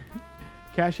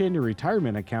 Cash in your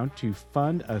retirement account to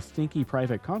fund a stinky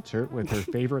private concert with her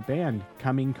favorite band,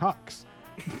 Coming Cox.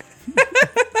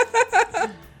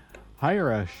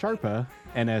 Hire a Sharpa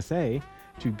NSA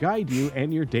to guide you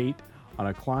and your date on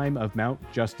a climb of Mount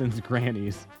Justin's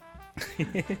Grannies.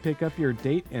 Pick up your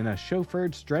date in a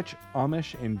chauffeured stretch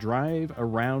Amish and drive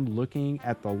around looking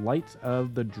at the lights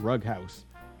of the drug house.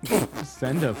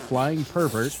 Send a flying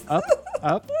pervert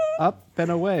up, and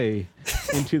away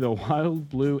into the wild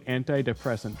blue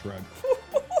antidepressant drug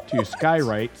to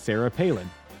skywrite Sarah Palin.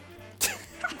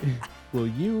 Will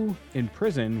you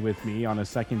imprison with me on a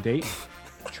second date?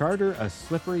 Charter a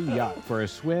slippery yacht for a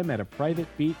swim at a private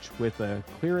beach with the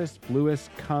clearest, bluest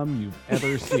cum you've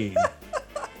ever seen.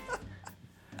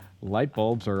 Light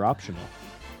bulbs are optional.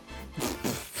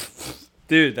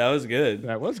 Dude, that was good.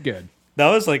 That was good.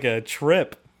 That was like a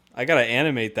trip. I gotta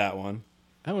animate that one.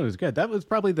 That one was good. That was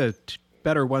probably the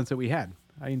better ones that we had.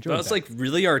 I enjoyed that. That was like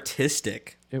really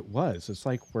artistic. It was. It's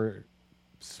like we're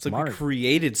smart. It's like we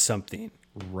created something.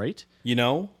 Right? You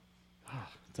know?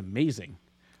 It's amazing.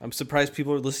 I'm surprised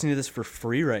people are listening to this for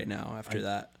free right now after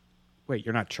that. Wait,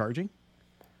 you're not charging?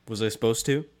 Was I supposed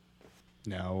to?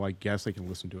 No, I guess I can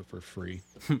listen to it for free.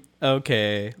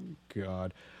 Okay.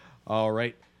 God. All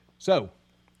right. So,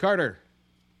 Carter,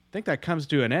 I think that comes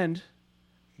to an end.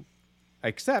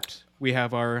 Except we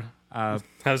have our... I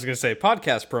was going to say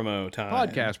podcast promo time.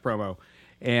 Podcast promo.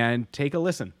 And take a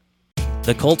listen.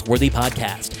 The Cult-Worthy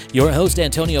Podcast. Your host,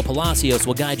 Antonio Palacios,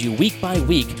 will guide you week by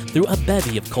week through a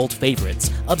bevy of cult favorites,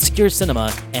 obscure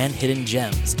cinema, and hidden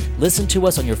gems. Listen to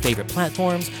us on your favorite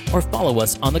platforms or follow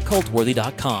us on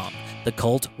thecultworthy.com. The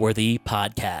Cult-Worthy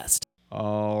Podcast.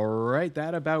 All right,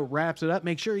 that about wraps it up.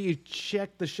 Make sure you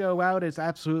check the show out. It's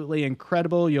absolutely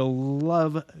incredible. You'll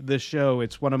love the show.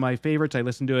 It's one of my favorites. I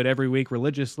listen to it every week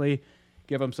religiously.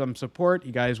 Give them some support.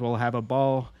 You guys will have a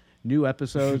ball. New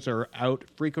episodes are out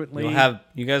frequently.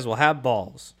 You guys will have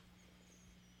balls.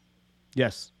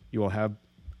 Yes, you will have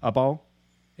a ball,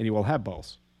 and you will have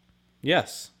balls.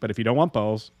 Yes. But if you don't want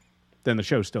balls, then the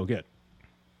show's still good.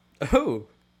 Oh.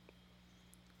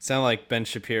 Sound like Ben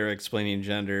Shapiro explaining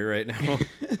gender right now.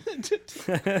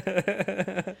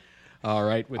 All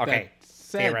right. With okay. That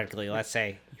said, Theoretically, let's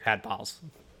say you had balls.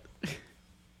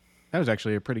 That was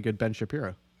actually a pretty good Ben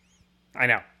Shapiro. I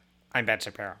know. I'm Ben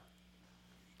Shapiro.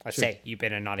 Let's say you've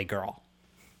been a naughty girl.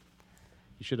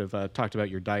 You should have talked about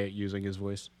your diet using his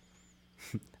voice.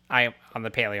 I am on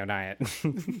the paleo diet.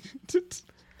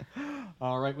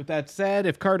 All right. With that said,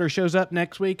 if Carter shows up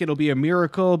next week, it'll be a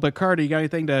miracle. But Carter, you got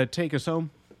anything to take us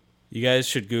home? You guys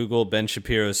should Google Ben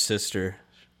Shapiro's sister.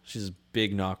 She's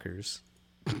big knockers.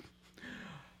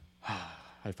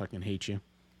 I fucking hate you.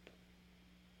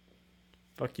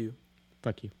 Fuck you.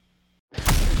 Fuck you.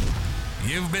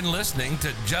 You've been listening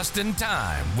to Just in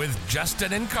Time with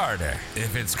Justin and Carter.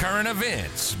 If it's current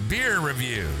events, beer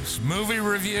reviews, movie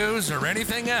reviews, or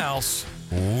anything else,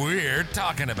 we're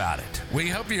talking about it. We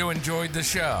hope you enjoyed the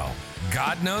show.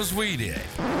 God knows we did.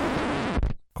 Of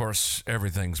course,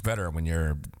 everything's better when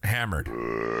you're hammered.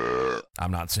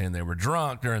 I'm not saying they were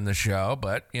drunk during the show,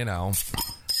 but, you know,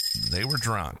 they were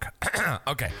drunk.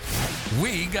 Okay,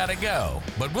 we gotta go,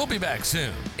 but we'll be back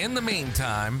soon. In the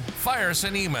meantime, fire us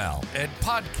an email at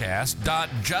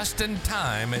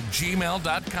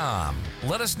podcast.justintime@gmail.com.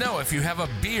 Let us know if you have a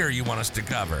beer you want us to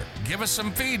cover. Give us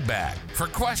some feedback for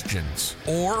questions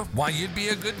or why you'd be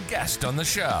a good guest on the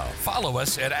show. Follow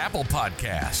us at Apple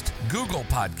Podcast, Google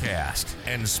Podcast,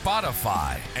 and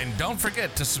Spotify. And don't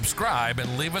forget to subscribe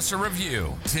and leave us a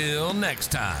review. Till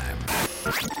next time.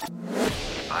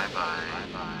 Bye-bye.